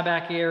to stop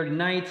back here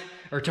tonight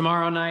or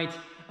tomorrow night,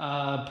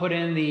 put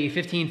in the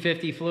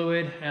 1550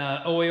 fluid,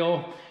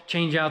 oil,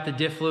 change out the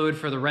diff fluid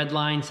for the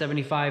Redline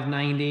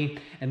 7590,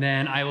 and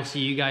then I will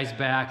see you guys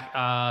back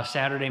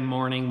Saturday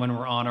morning when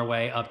we're on our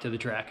way up to the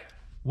track.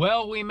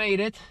 Well, we made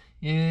it.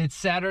 It's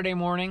Saturday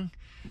morning.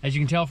 As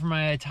you can tell from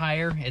my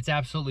attire, it's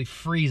absolutely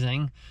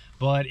freezing,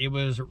 but it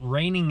was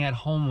raining at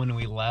home when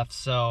we left,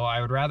 so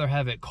I would rather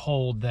have it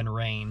cold than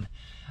rain.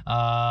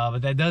 But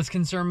that does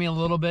concern me a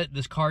little bit.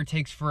 This car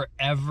takes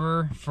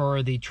forever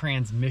for the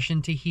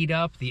transmission to heat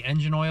up. The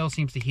engine oil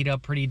seems to heat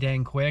up pretty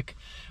dang quick,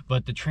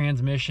 but the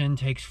transmission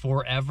takes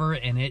forever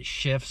and it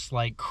shifts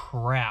like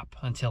crap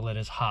until it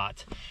is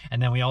hot.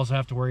 And then we also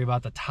have to worry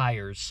about the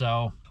tires.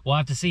 So we'll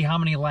have to see how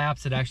many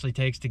laps it actually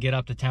takes to get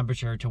up the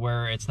temperature to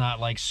where it's not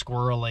like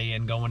squirrely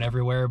and going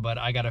everywhere, but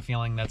I got a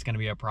feeling that's going to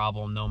be a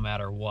problem no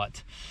matter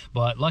what.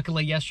 But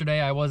luckily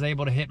yesterday I was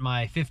able to hit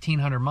my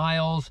 1,500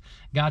 miles,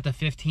 got the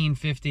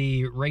 1550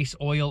 race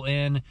oil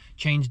in,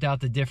 changed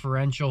out the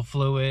differential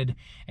fluid,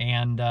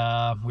 and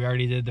we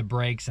already did the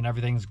brakes and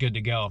everything's good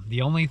to go.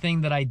 The only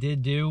thing that I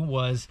did do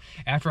was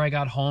after I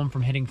got home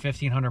from hitting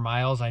 1,500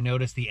 miles, I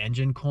noticed the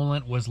engine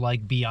coolant was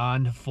like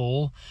beyond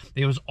full.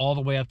 It was all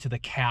the way up to the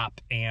cap,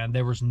 and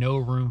there was no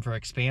room for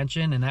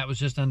expansion, and that was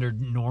just under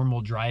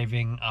normal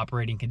driving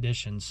operating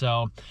conditions.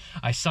 So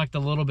I sucked a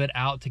little bit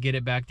out to get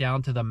it back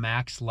down to the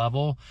max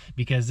level,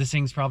 because this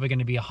thing's probably going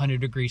to be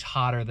 100 degrees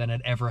hotter than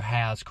it ever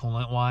has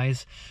coolant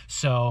wise.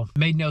 So it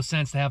made no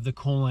sense to have the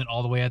coolant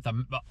all the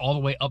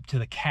way up to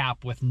the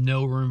cap with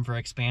no room for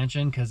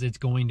expansion, because it's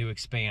going to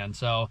expand.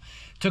 So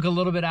took a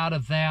little bit out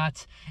of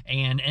that.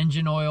 And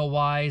engine oil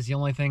wise, the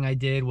only thing I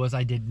did was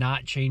I did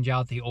not change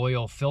out the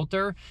oil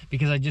filter,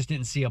 because I just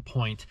didn't see a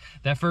point.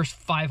 That first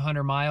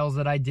 500 miles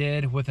that I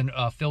did with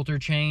a filter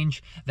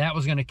change, that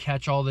was going to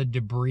catch all the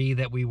debris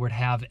that we would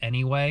have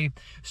anyway.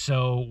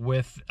 So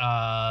with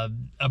a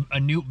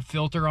new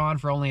filter on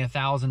for only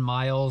 1,000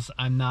 miles,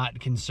 I'm not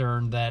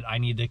concerned that I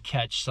need to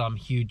catch some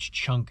huge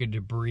chunk of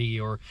debris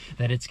or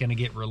that it's going to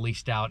get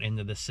released out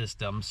into the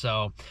system.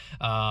 So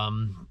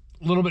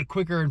a little bit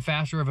quicker and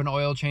faster of an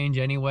oil change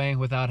anyway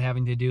without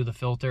having to do the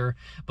filter,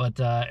 but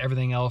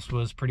everything else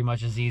was pretty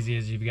much as easy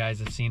as you guys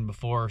have seen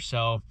before.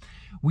 So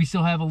we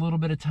still have a little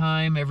bit of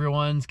time.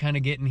 Everyone's kind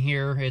of getting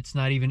here. It's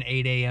not even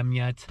 8 a.m.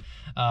 yet.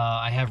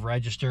 I have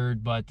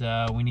registered, but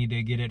we need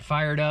to get it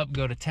fired up,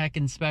 go to tech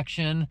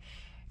inspection,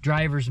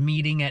 driver's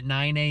meeting at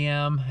 9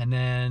 a.m., and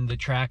then the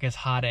track is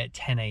hot at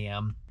 10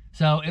 a.m.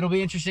 So it'll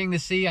be interesting to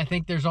see. I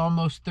think there's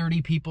almost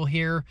 30 people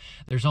here.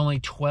 There's only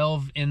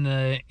 12 in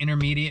the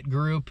intermediate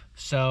group.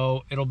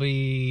 So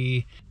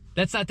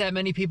that's not that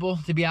many people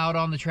to be out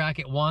on the track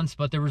at once,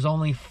 but there was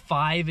only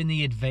 5 in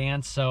the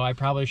advance, so I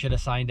probably should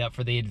have signed up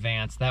for the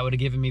advance. That would have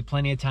given me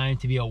plenty of time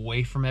to be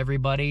away from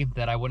everybody,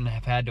 that I wouldn't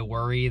have had to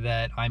worry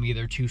that I'm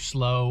either too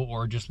slow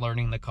or just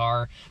learning the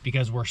car,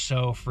 because we're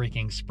so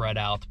freaking spread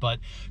out. But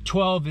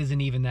 12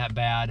 isn't even that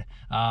bad.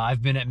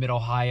 I've been at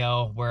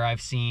Mid-Ohio where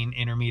I've seen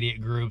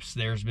intermediate groups.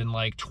 There's been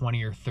like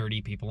 20 or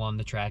 30 people on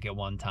the track at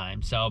one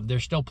time. So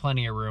there's still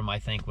plenty of room, I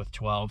think, with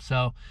 12.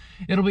 So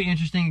it'll be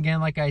interesting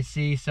again, like I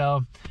see.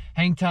 So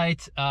hang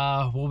tight.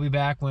 We'll be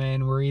back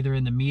when we're either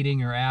in the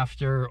meeting or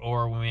after,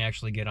 or when we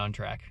actually get on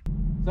track.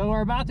 So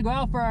we're about to go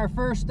out for our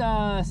first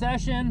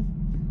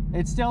session.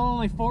 It's still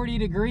only 40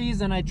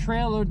 degrees and I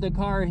trailered the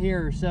car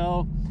here.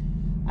 So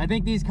I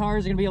think these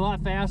cars are gonna be a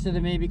lot faster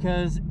than me,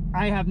 because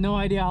I have no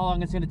idea how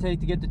long it's gonna take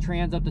to get the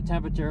trans up to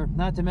temperature,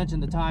 not to mention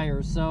the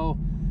tires. So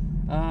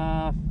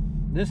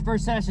this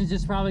first session is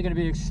just probably gonna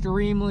be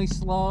extremely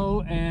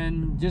slow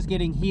and just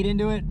getting heat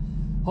into it.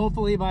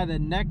 Hopefully by the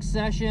next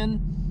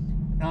session,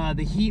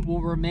 the heat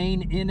will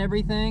remain in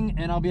everything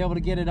and I'll be able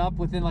to get it up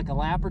within like a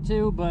lap or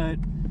two, but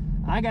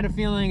I got a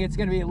feeling it's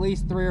going to be at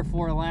least 3 or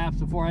 4 laps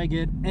before I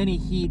get any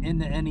heat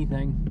into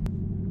anything.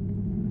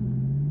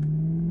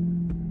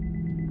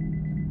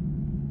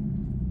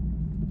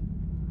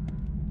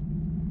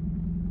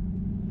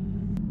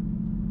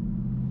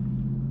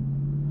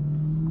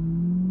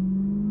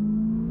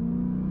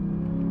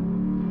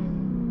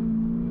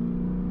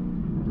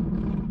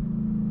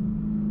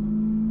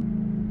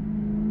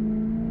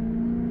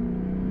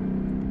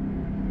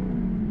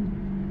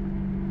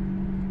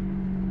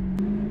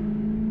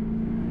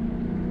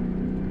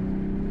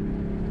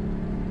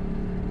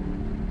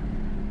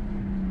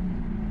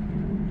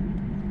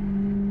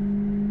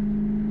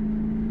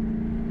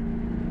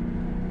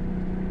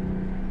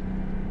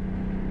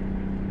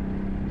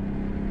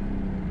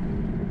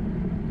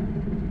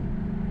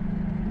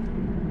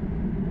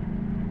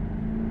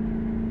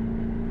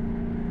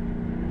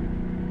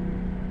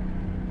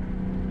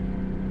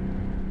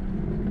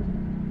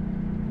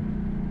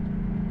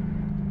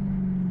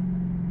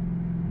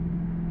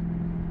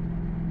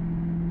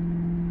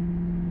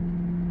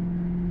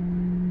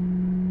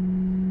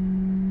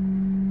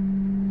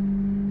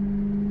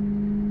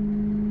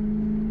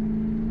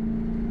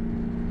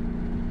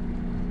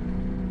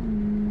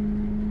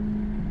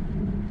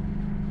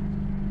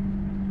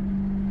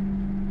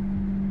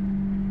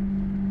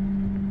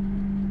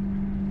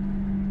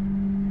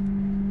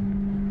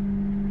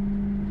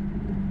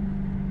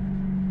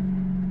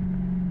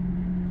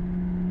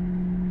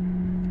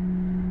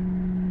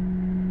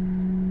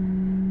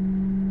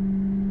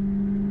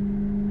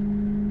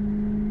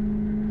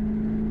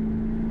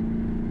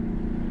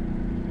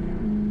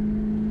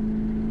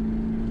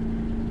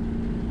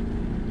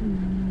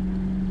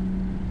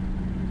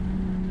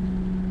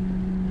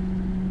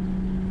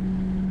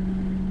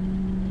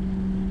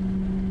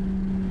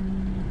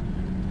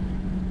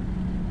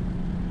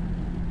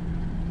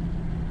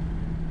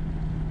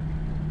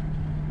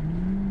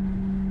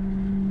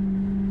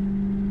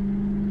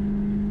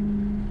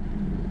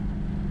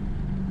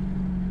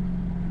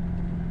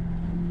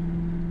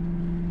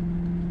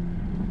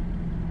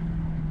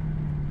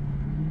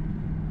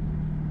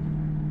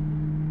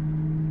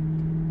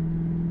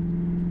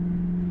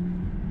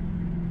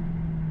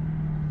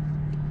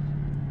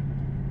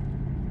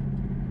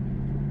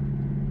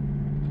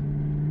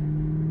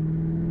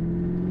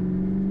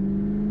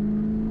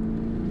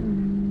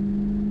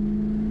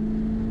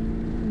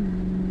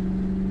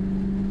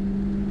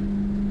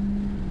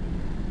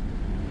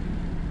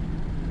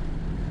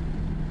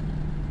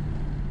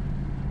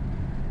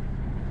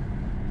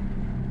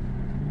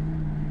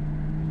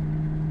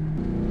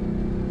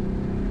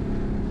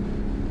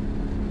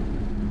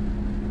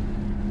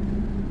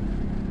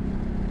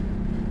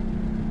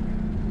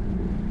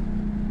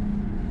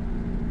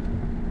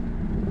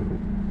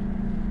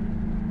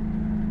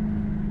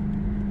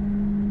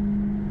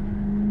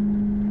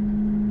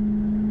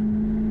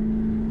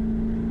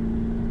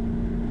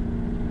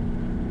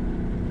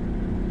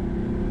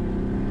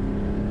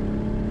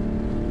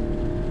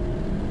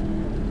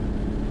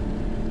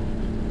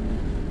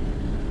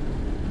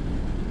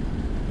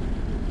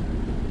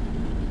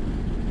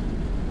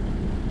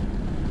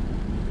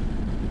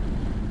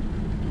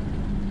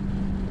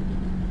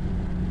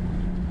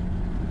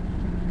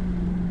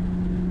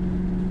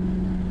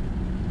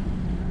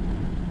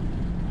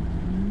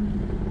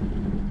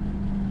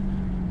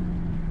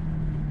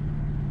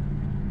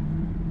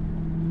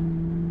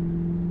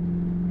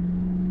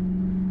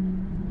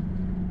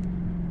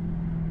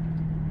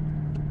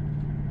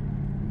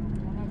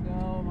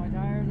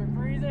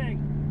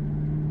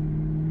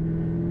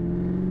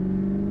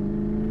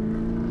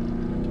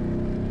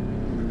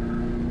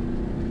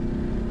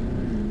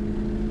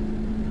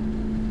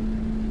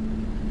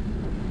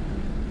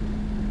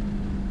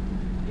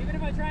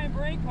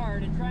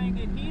 try and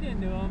get heat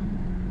into them.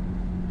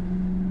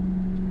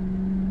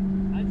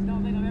 I just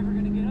don't think I'm ever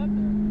going to get up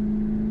there.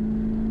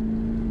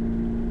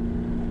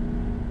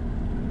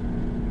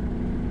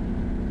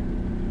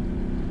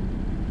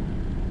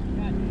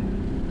 God damn it.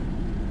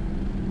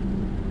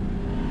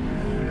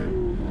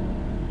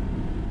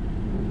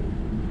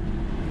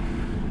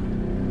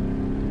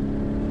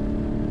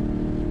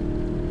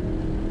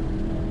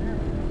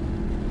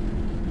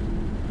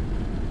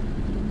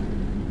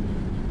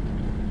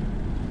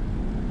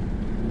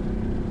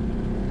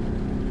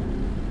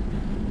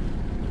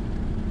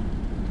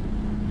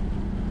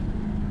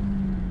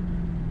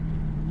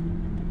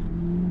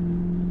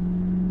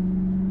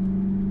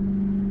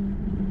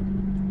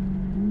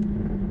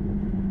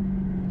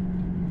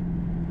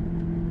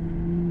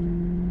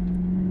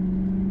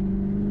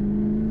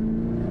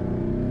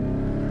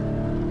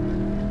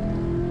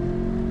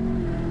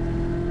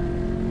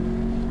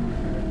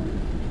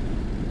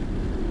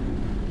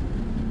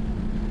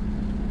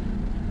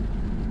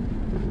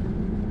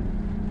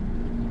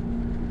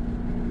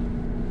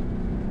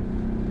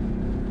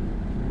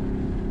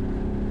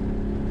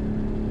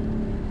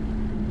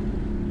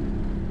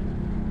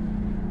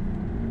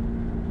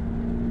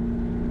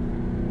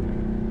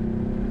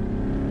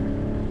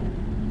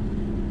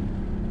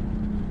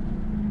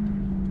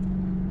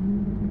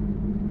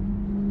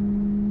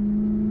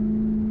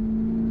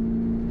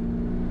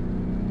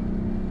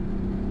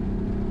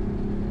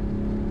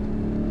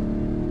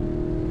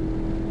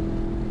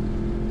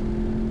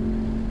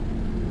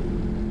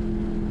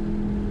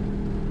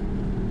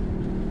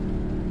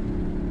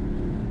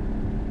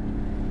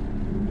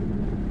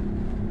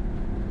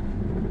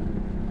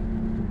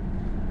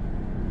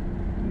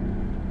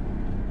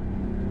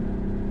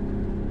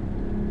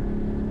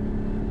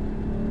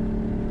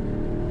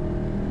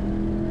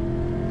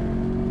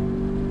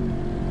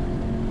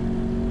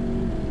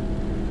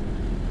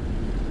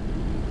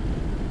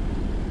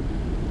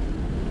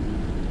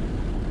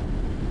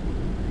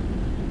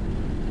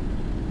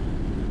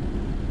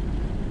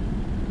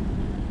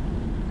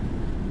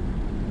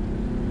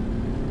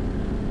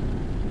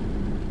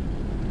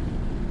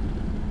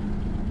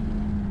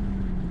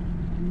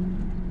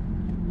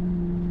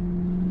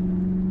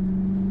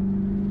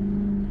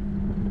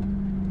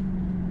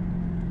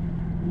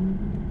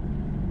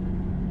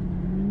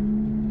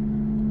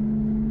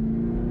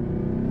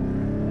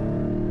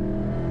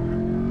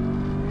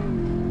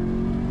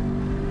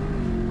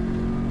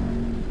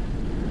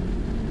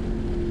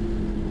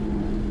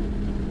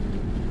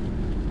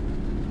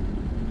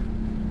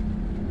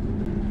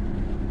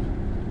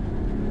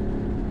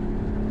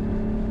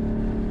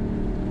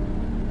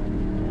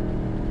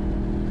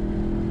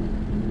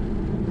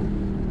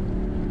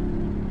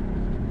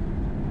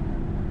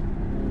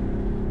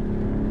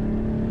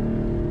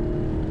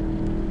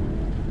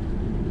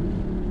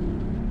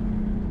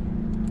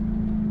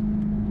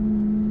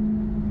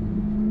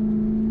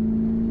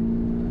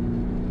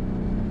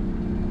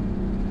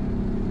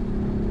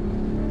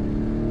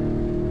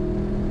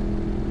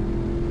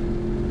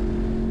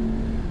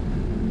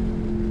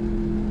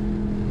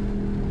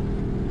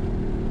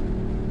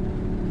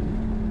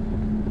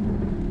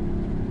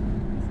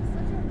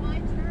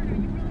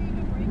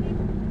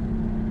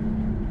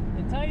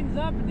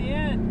 Up at the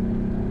end.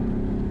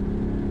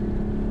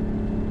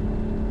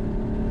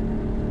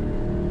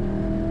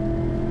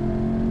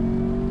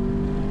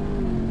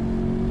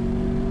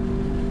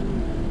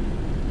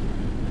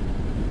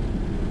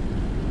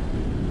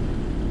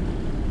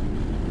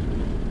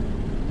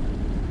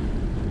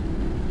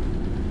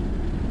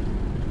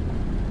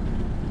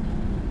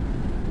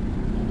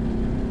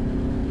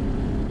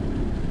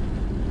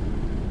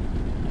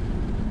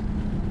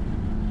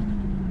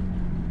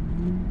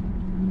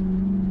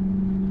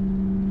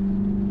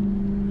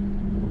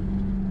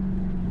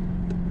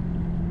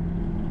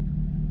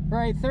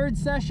 Alright, third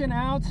session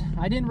out.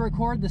 I didn't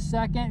record the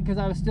second because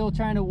I was still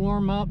trying to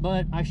warm up,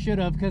 but I should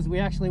have because we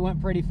actually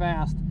went pretty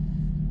fast.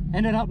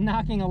 Ended up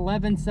knocking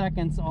 11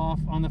 seconds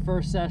off on the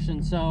first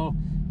session, so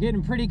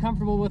getting pretty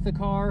comfortable with the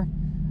car.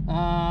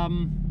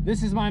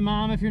 This is my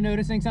mom, if you're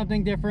noticing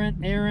something different.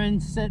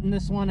 Erin's setting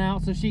this one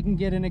out so she can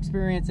get an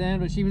experience in,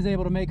 but she was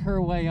able to make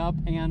her way up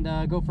and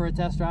go for a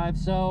test drive.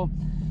 So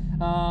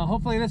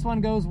hopefully this one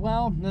goes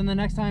well. Then the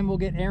next time we'll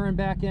get Erin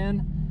back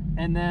in,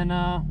 and then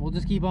we'll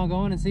just keep on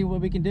going and see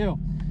what we can do.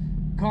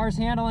 Car's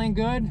handling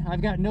good.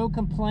 I've got no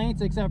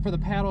complaints except for the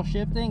paddle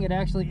shifting. It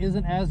actually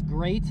isn't as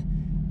great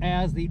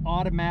as the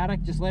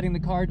automatic, just letting the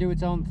car do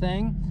its own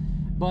thing.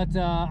 But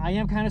I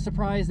am kind of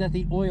surprised at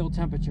the oil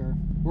temperature.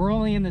 We're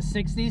only in the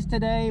 60s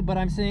today, but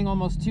I'm seeing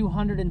almost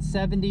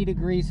 270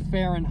 degrees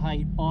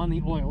Fahrenheit on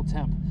the oil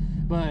temp.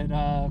 But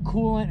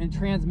coolant and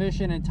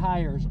transmission and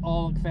tires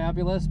all look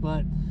fabulous,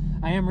 but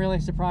I am really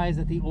surprised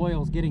that the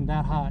oil's getting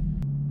that hot.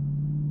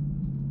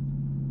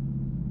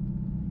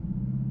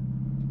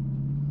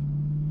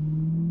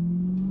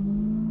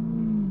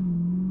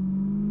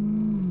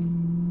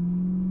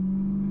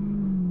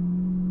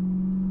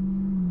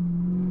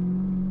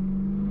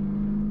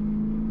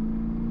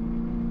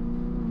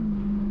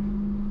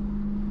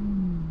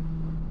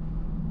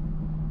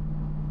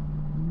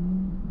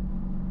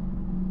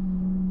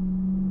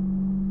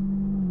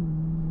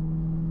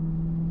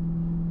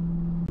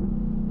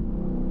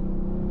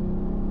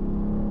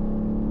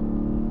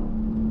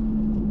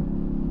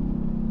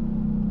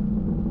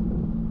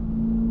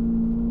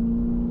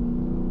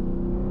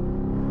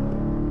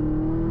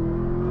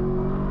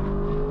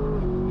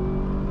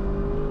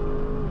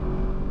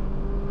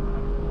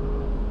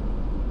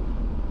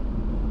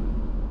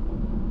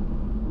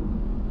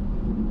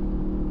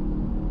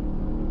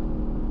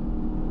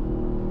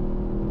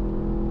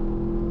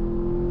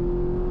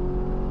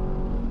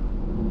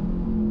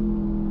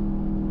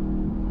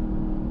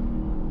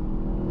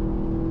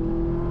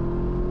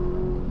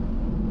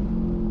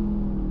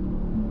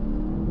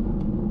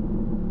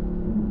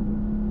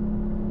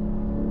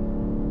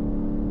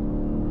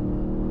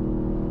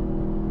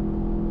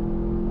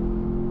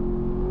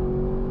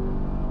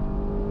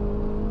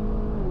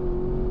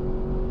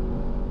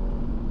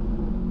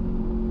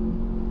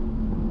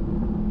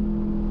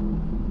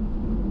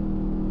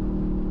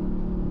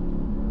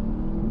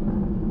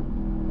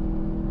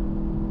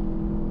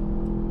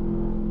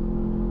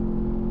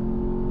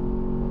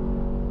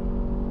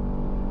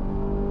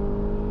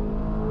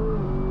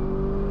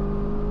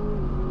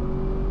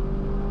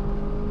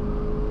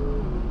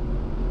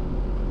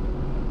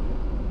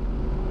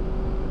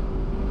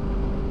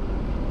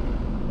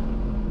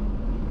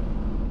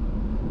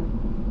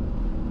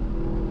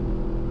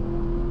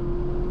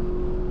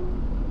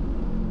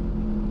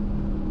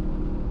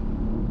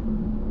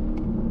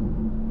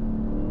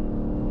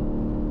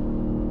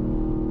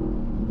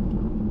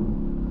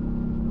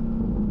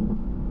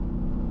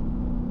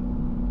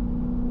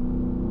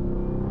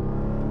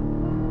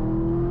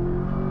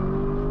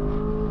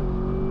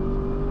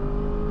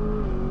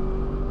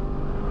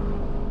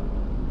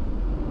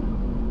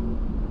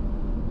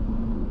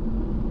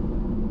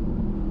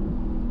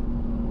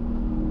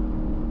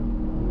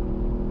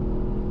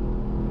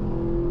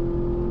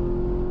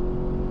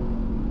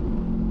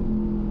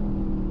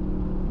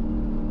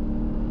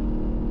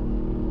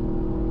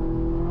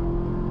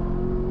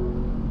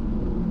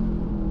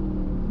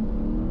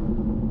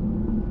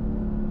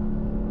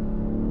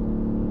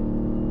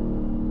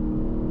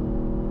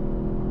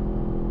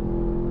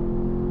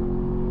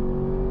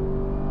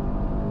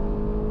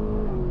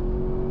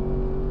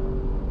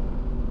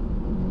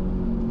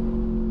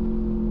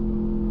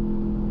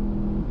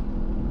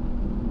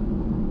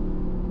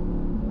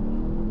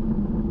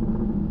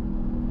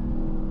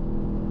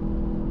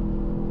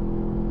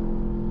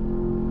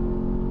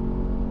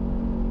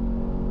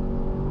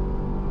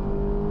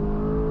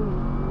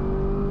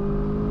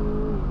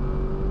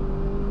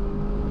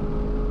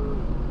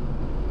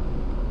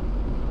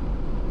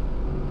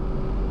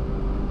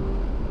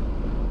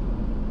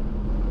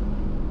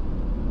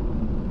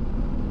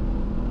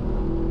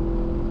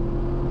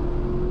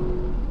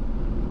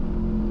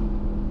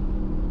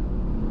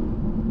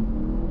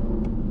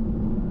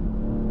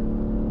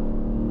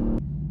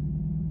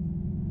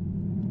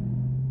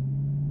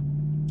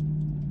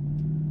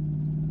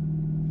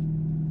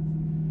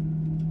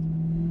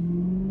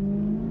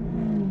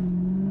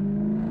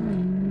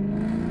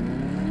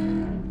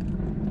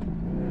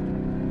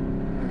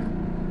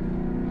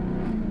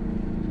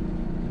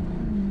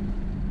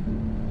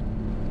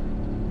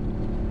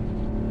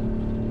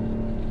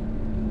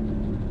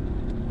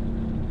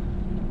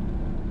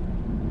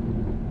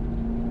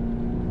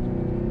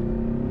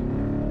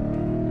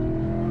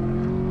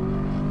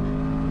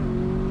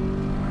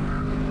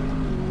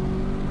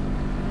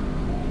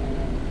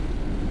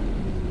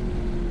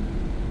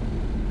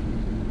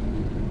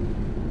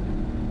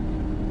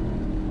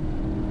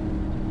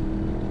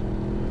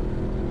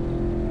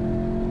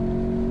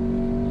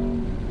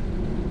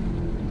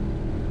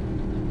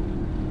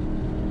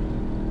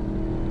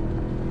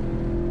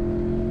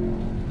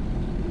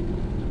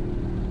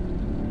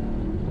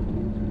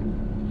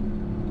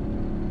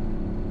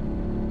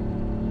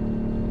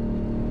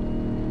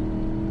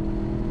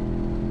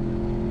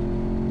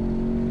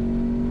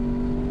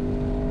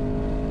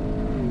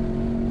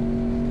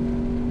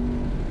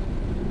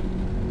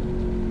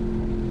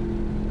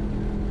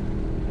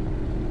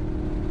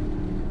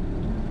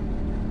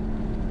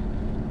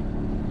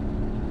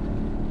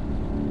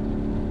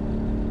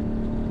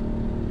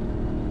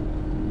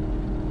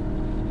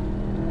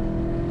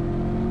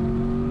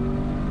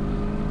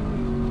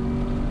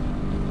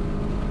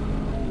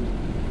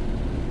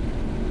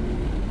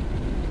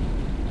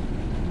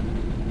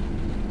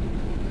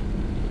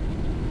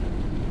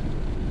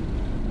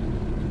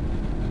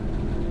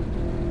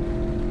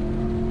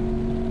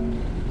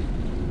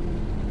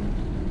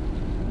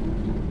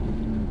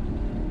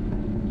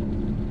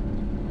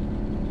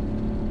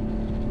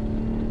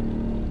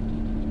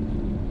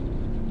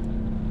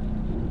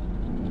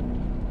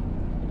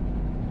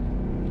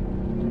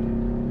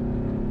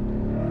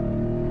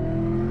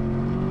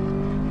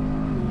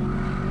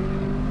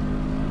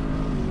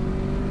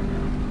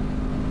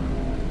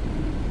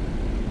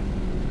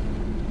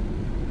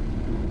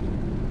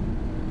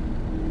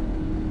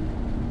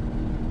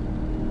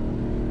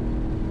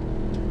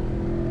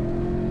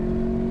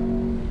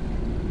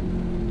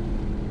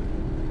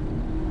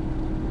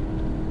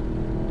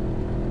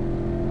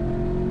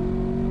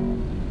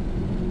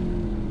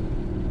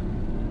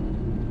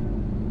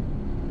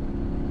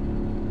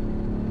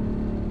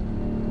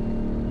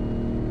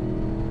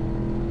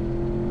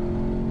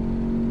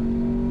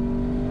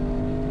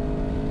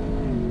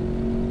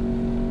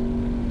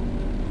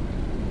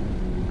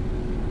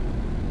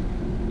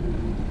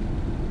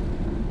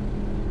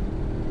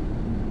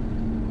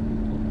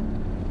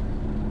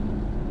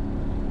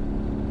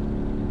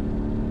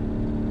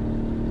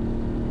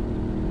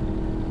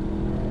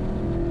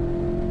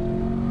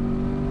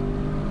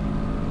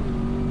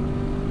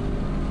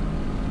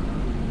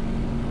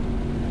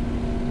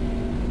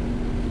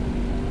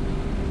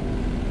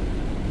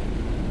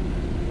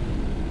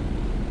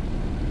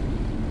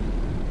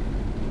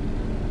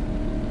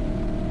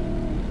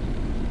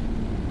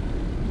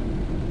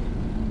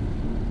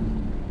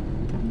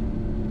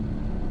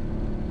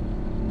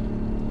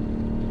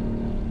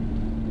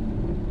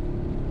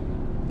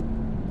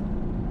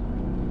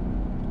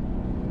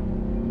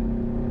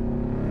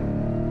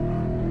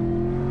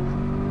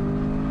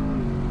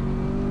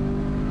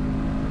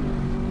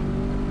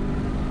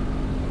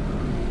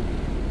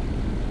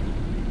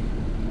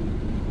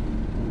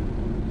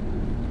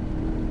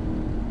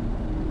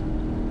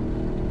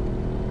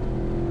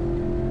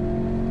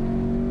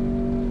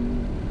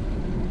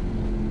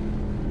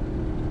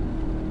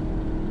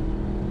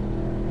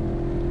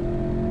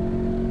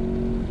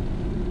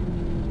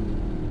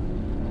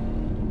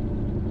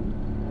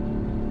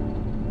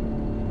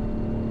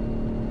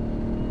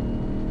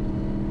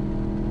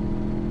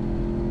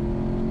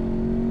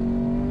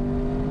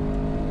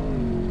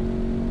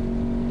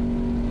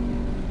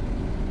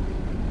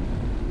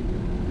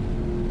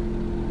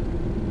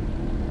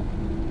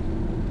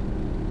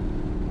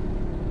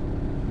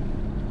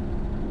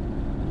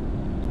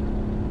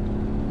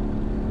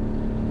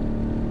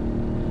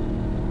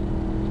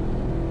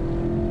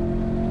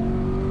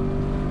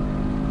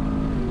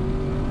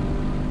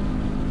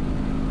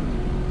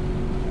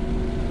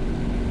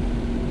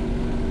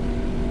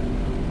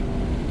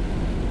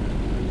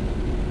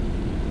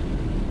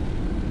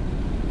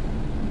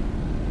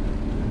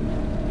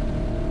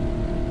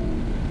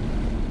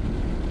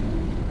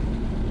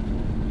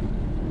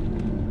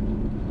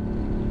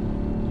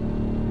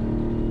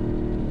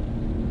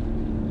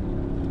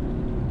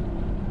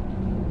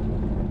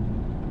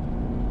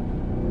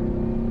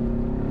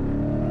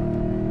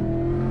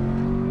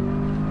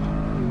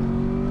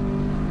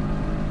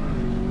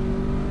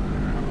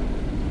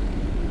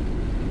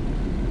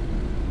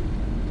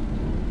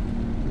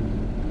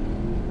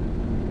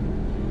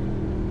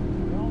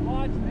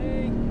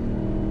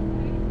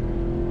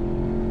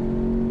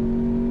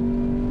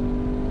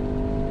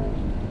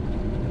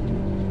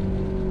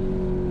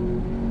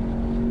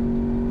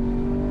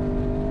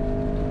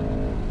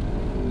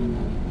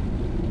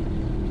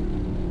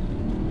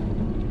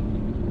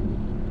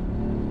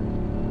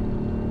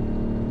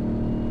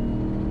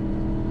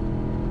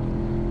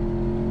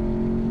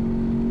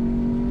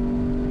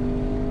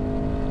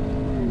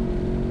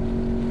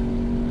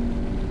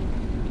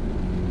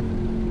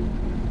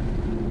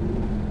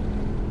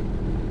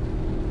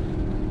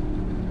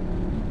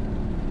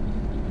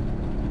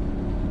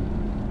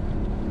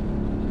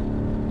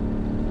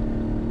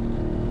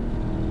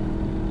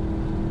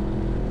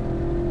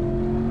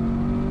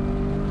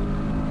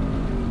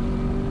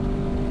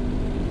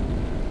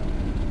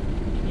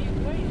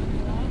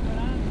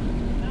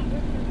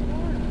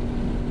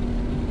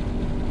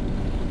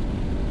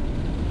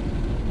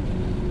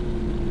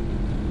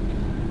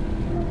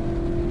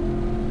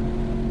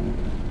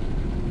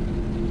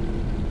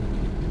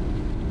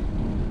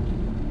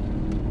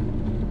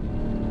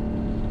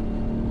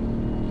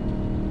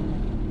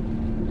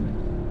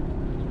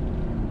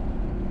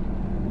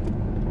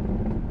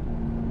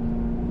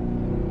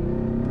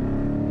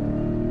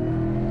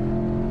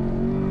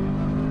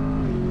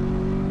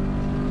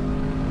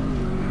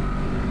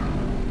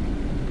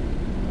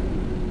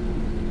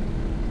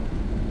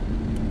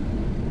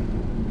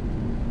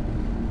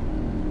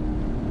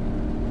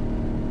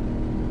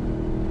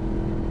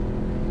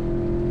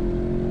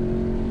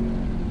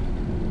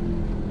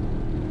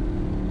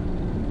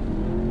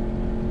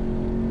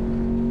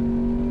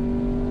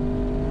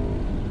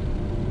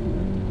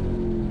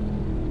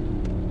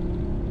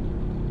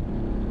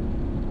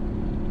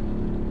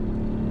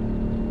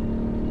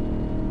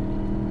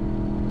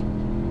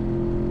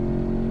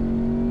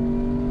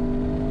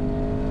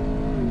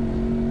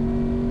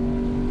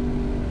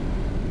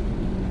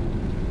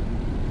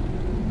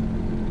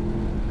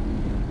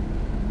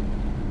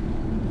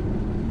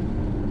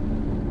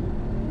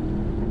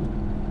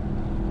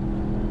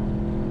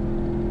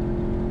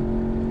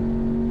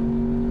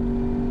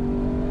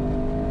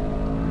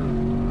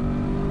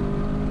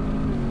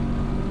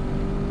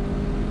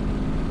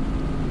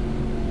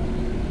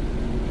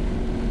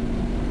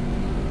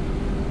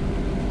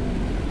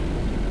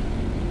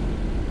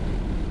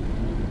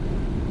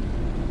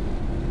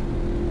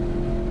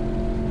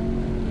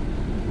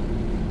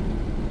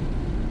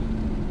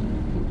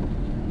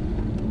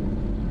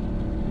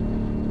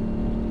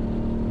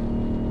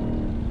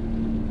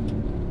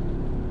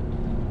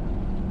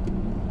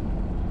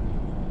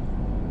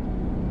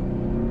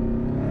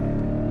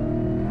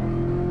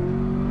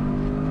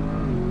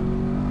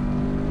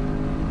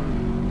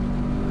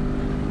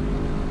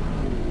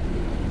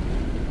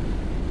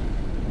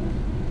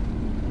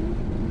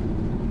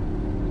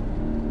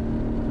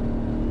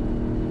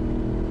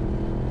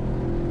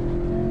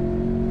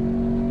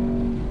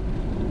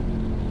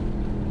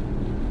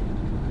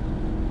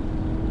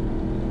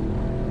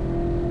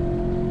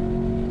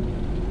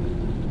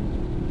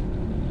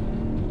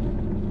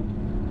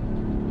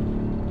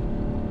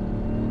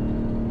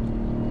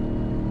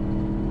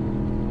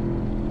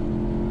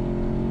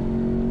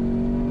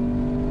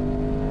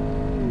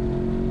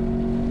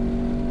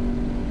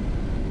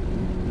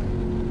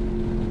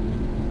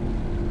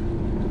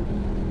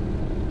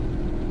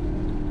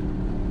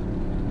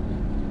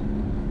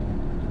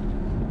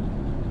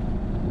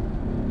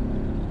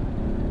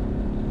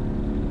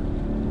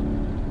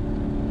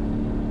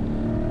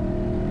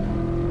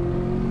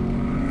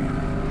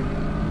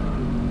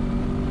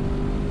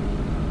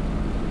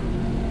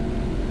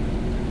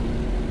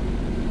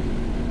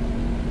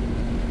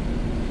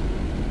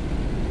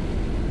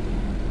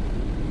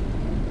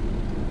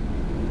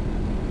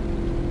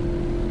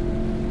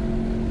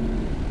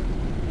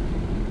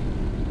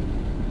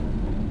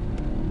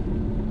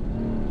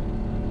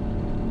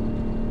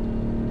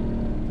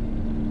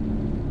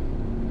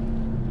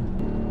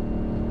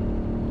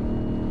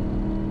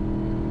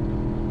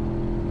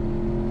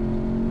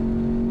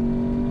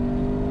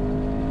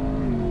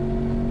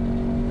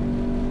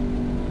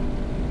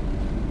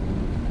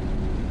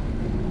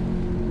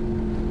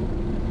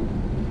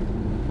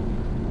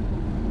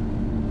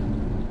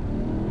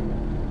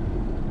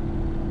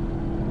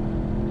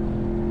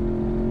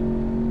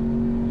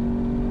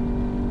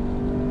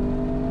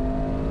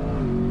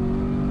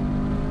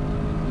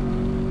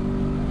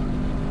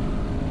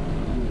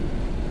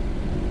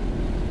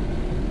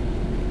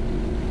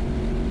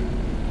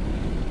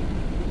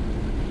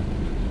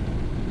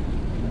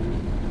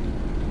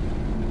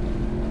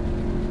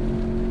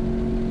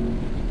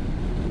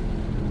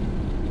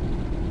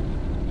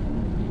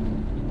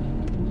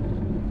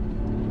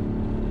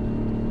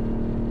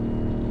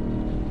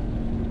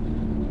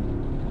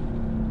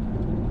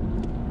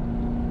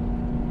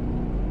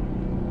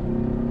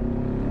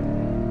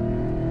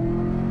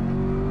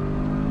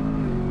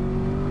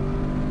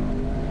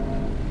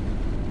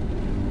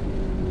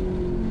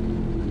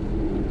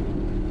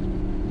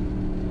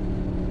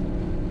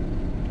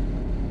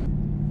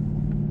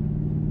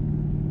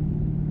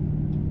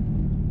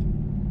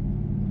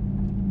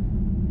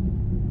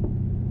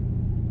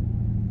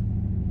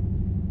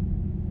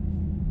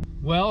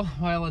 Well,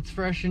 while it's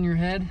fresh in your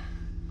head.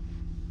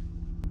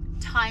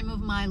 Time of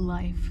my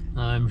life.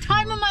 I'm sure.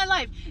 Time of my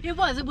life. It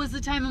was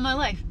the time of my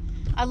life.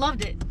 I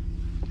loved it.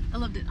 I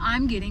loved it.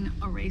 I'm getting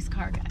a race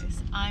car,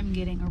 guys. I'm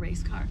getting a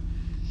race car.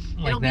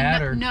 Like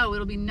that, or? No,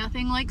 it'll be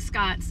nothing like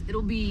Scott's.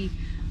 It'll be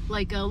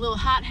like a little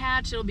hot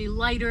hatch. It'll be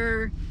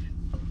lighter.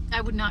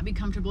 I would not be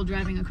comfortable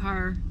driving a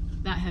car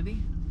that heavy.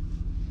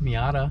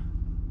 Miata.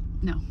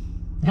 No.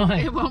 Why?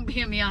 It won't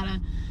be a Miata.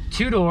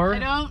 2-door. I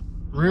don't.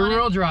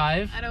 Rear-wheel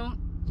drive. I don't.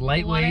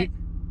 Lightweight.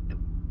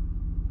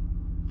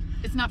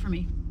 It's not for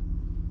me.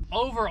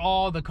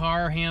 Overall, the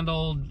car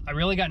handled, I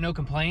really got no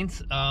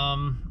complaints.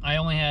 I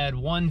only had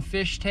one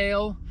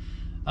fishtail.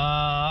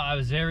 I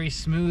was very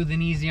smooth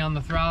and easy on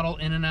the throttle,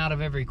 in and out of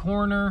every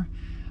corner.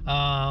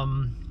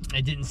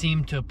 It didn't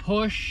seem to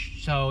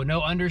push, so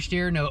no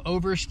understeer, no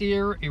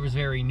oversteer. It was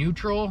very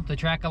neutral. The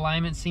track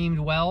alignment seemed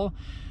well.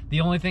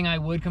 The only thing I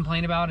would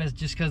complain about is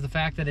just because the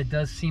fact that it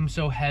does seem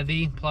so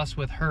heavy, plus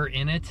with her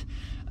in it.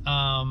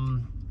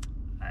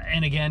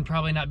 And again,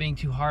 probably not being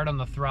too hard on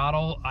the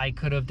throttle. I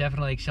could have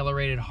definitely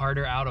accelerated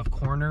harder out of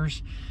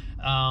corners.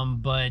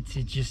 But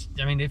it just,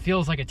 I mean, it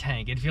feels like a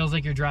tank. It feels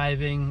like you're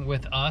driving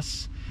with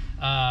us,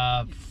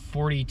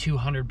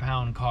 4,200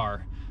 pound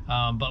car.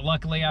 But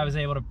luckily I was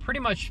able to pretty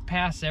much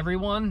pass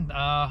everyone.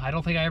 I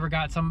don't think I ever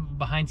got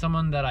behind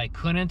someone that I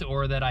couldn't,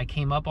 or that I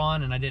came up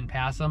on and I didn't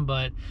pass them,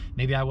 but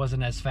maybe I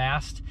wasn't as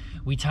fast.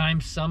 We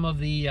timed some of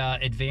the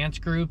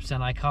advanced groups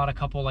and I caught a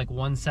couple like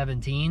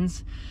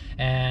 117s.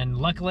 And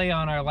luckily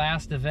on our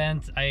last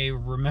event, I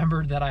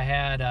remembered that I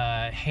had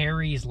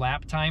Harry's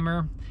lap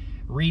timer,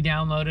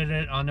 re-downloaded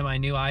it onto my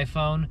new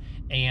iPhone,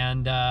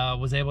 and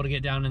was able to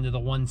get down into the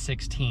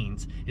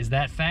 116s. Is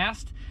that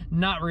fast?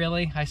 Not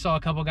really. I saw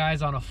a couple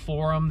guys on a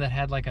forum that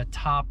had like a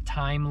top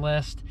time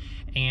list,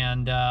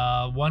 and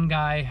one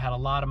guy had a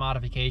lot of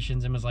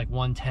modifications and was like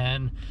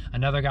 110.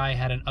 Another guy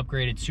had an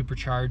upgraded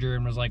supercharger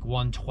and was like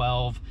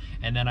 112,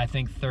 and then I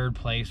think third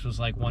place was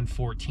like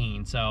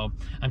 114. So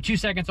I'm 2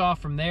 seconds off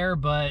from there,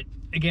 but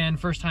again,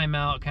 first time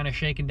out, kind of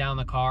shaking down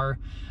the car.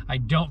 I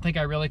don't think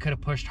I really could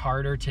have pushed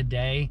harder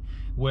today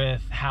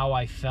with how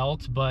I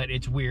felt, but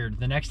it's weird.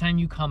 The next time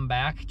you come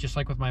back, just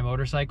like with my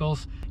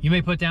motorcycles, you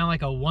may put down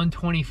like a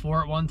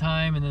 124 at one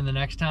time, and then the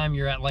next time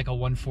you're at like a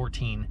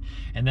 114.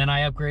 And then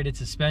I upgraded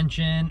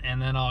suspension,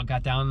 and then I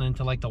got down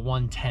into like the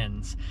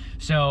 110s.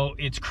 So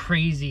it's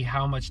crazy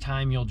how much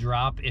time you'll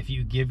drop if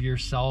you give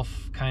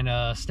yourself kind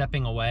of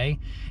stepping away.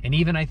 And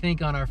even I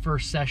think on our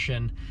first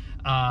session,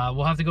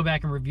 we'll have to go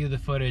back and review the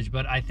footage,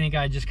 but I think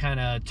I just kind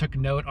of took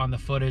note on the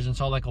footage and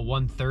saw like a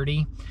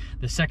 130.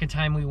 The second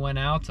time we went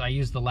out, I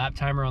used the lap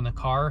timer on the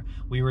car.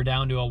 We were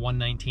down to a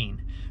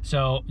 119.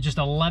 So just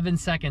 11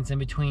 seconds in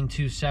between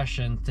two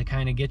sessions to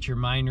kind of get your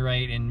mind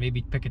right and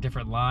maybe pick a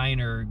different line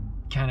or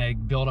kind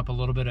of build up a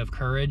little bit of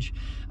courage.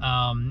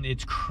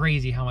 It's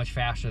crazy how much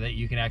faster that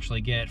you can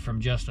actually get from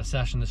just a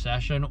session to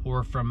session,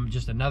 or from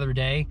just another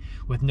day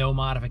with no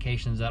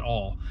modifications at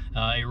all.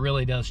 It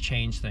really does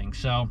change things.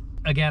 So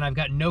again, I've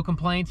got no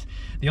complaints.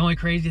 The only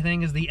crazy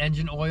thing is the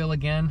engine oil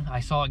again. I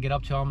saw it get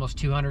up to almost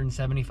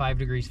 275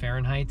 degrees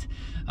Fahrenheit.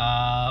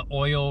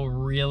 Oil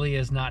really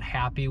is not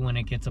happy when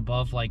it gets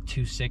above like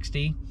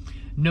 260.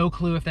 No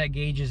clue if that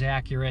gauge is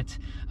accurate.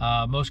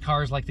 Most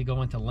cars like to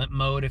go into limp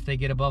mode if they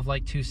get above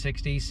like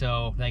 260,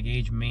 so that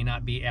gauge may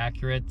not be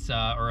accurate,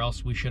 or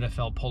else we should have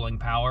felt pulling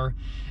power.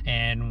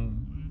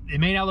 And it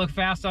may not look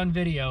fast on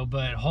video,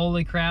 but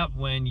holy crap,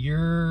 when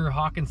you're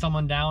hawking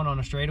someone down on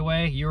a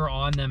straightaway, you're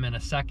on them in a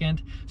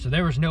second. So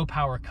there was no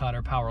power cut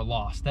or power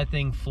loss. That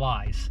thing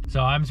flies. So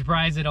I'm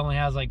surprised it only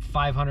has like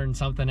 500 and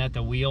something at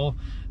the wheel.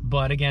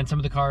 But again, some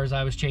of the cars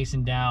I was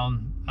chasing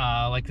down,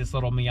 like this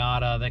little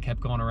Miata that kept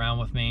going around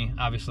with me,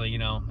 obviously, you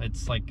know,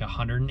 it's like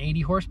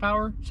 180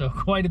 horsepower. So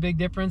quite a big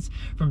difference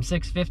from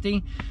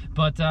 650.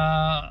 But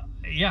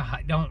yeah,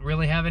 I don't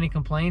really have any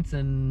complaints.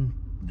 And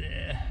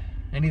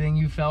anything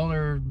you felt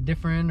or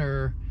different,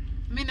 or?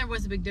 I mean, there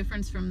was a big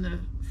difference from the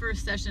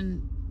first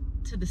session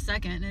to the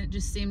second, and it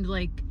just seemed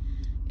like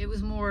it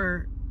was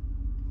more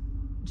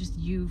just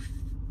you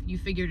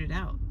figured it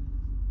out.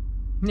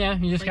 Yeah,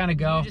 you just like, kind of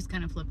go. You just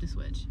kind of flipped a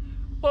switch.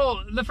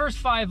 Well, the first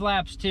 5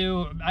 laps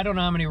too, I don't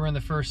know how many were in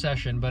the first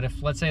session, but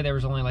if, let's say there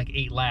was only like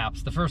 8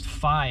 laps, the first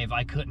 5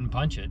 I couldn't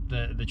punch it.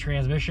 The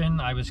transmission,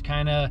 I was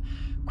kind of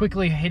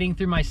quickly hitting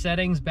through my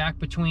settings back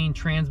between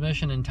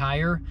transmission and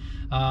tire.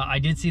 I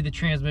did see the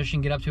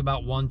transmission get up to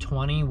about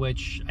 120,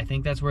 which I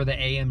think that's where the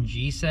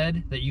AMG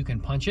said that you can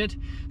punch it.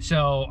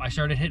 So I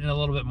started hitting a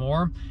little bit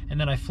more, and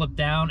then I flipped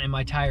down and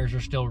my tires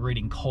are still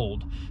reading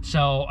cold.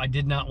 So I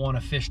did not want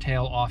to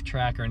fishtail off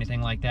track or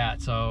anything like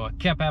that. So I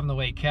kept having to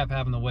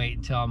wait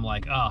until I'm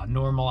like,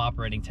 normal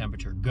operating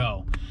temperature,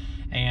 go.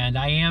 And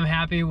I am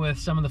happy with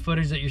some of the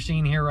footage that you're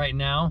seeing here right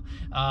now.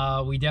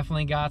 We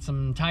definitely got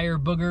some tire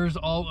boogers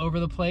all over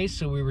the place,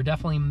 so we were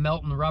definitely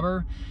melting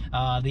rubber.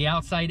 The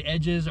outside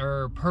edges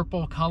are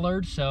purple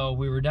colored, so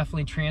we were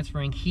definitely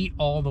transferring heat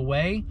all the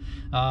way.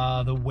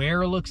 The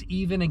wear looks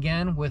even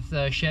again with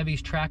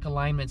Chevy's track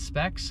alignment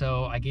specs,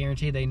 so I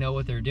guarantee they know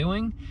what they're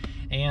doing.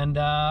 And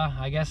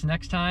I guess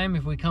next time,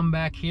 if we come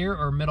back here,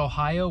 or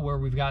mid-Ohio, where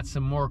we've got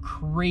some more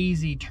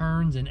crazy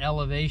turns and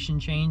elevation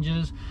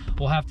changes,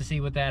 we'll have to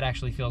see what that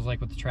actually feels like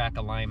with the track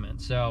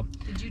alignment. So,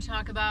 did you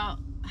talk about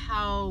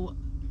how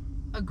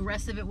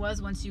aggressive it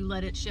was once you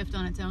let it shift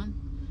on its own?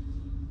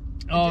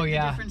 Oh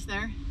yeah, the difference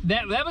there.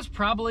 That was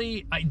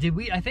probably, I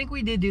think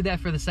we did do that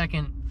for the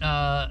second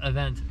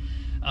event.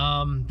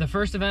 The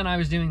first event I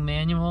was doing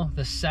manual.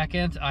 The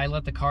second I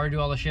let the car do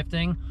all the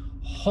shifting.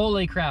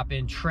 Holy crap,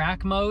 in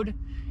track mode,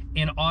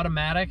 in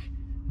automatic,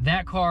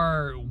 that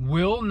car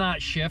will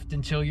not shift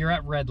until you're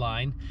at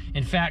Redline.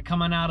 In fact,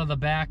 coming out of the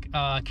back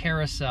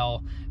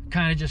carousel,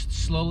 kind of just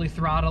slowly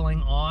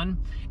throttling on,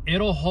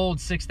 it'll hold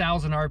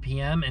 6,000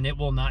 RPM and it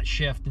will not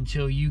shift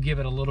until you give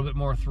it a little bit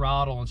more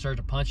throttle and start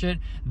to punch it.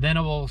 Then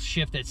it will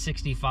shift at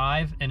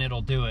 65 and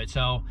it'll do it.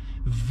 So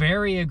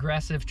very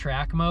aggressive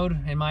track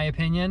mode, in my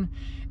opinion,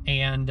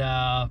 and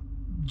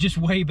just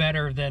way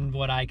better than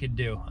what I could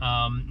do.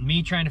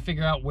 Me trying to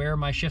figure out where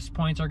my shift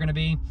points are going to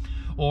be,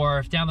 or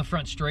if down the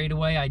front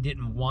straightaway I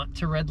didn't want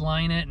to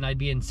redline it and I'd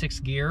be in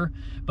 6th gear,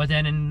 but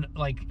then in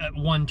like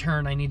one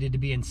turn I needed to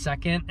be in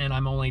 2nd and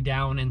I'm only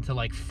down into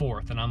like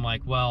 4th, and I'm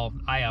like, well,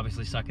 I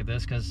obviously suck at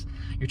this, because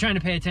you're trying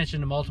to pay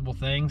attention to multiple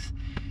things.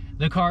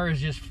 The car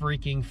is just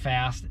freaking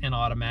fast and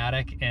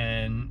automatic,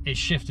 and it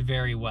shifts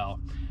very well.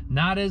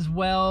 Not as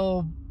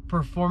well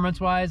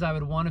performance-wise I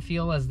would want to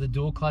feel as the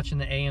dual clutch in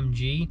the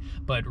AMG,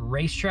 but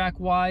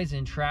racetrack-wise,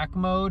 in track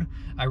mode,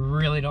 I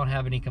really don't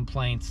have any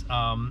complaints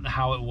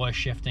how it was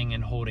shifting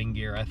and holding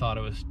gear. I thought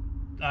it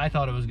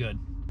was good.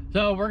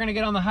 So we're gonna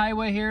get on the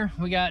highway here.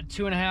 We got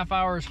 2.5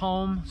 hours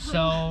home,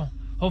 so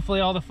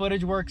hopefully all the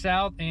footage works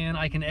out and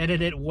I can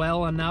edit it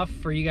well enough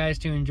for you guys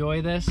to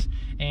enjoy this.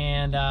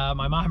 And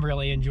my mom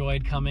really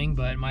enjoyed coming,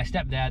 but my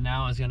stepdad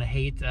now is gonna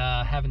hate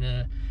having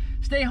to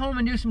stay home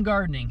and do some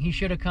gardening. He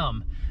should have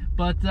come.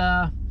 But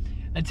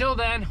until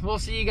then, we'll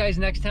see you guys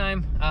next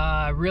time.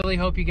 I really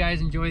hope you guys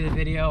enjoy the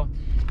video.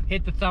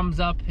 Hit the thumbs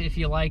up if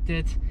you liked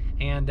it,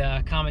 and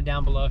comment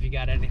down below if you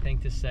got anything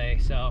to say.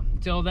 So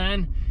until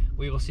then,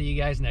 we will see you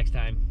guys next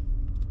time.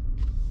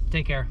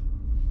 Take care.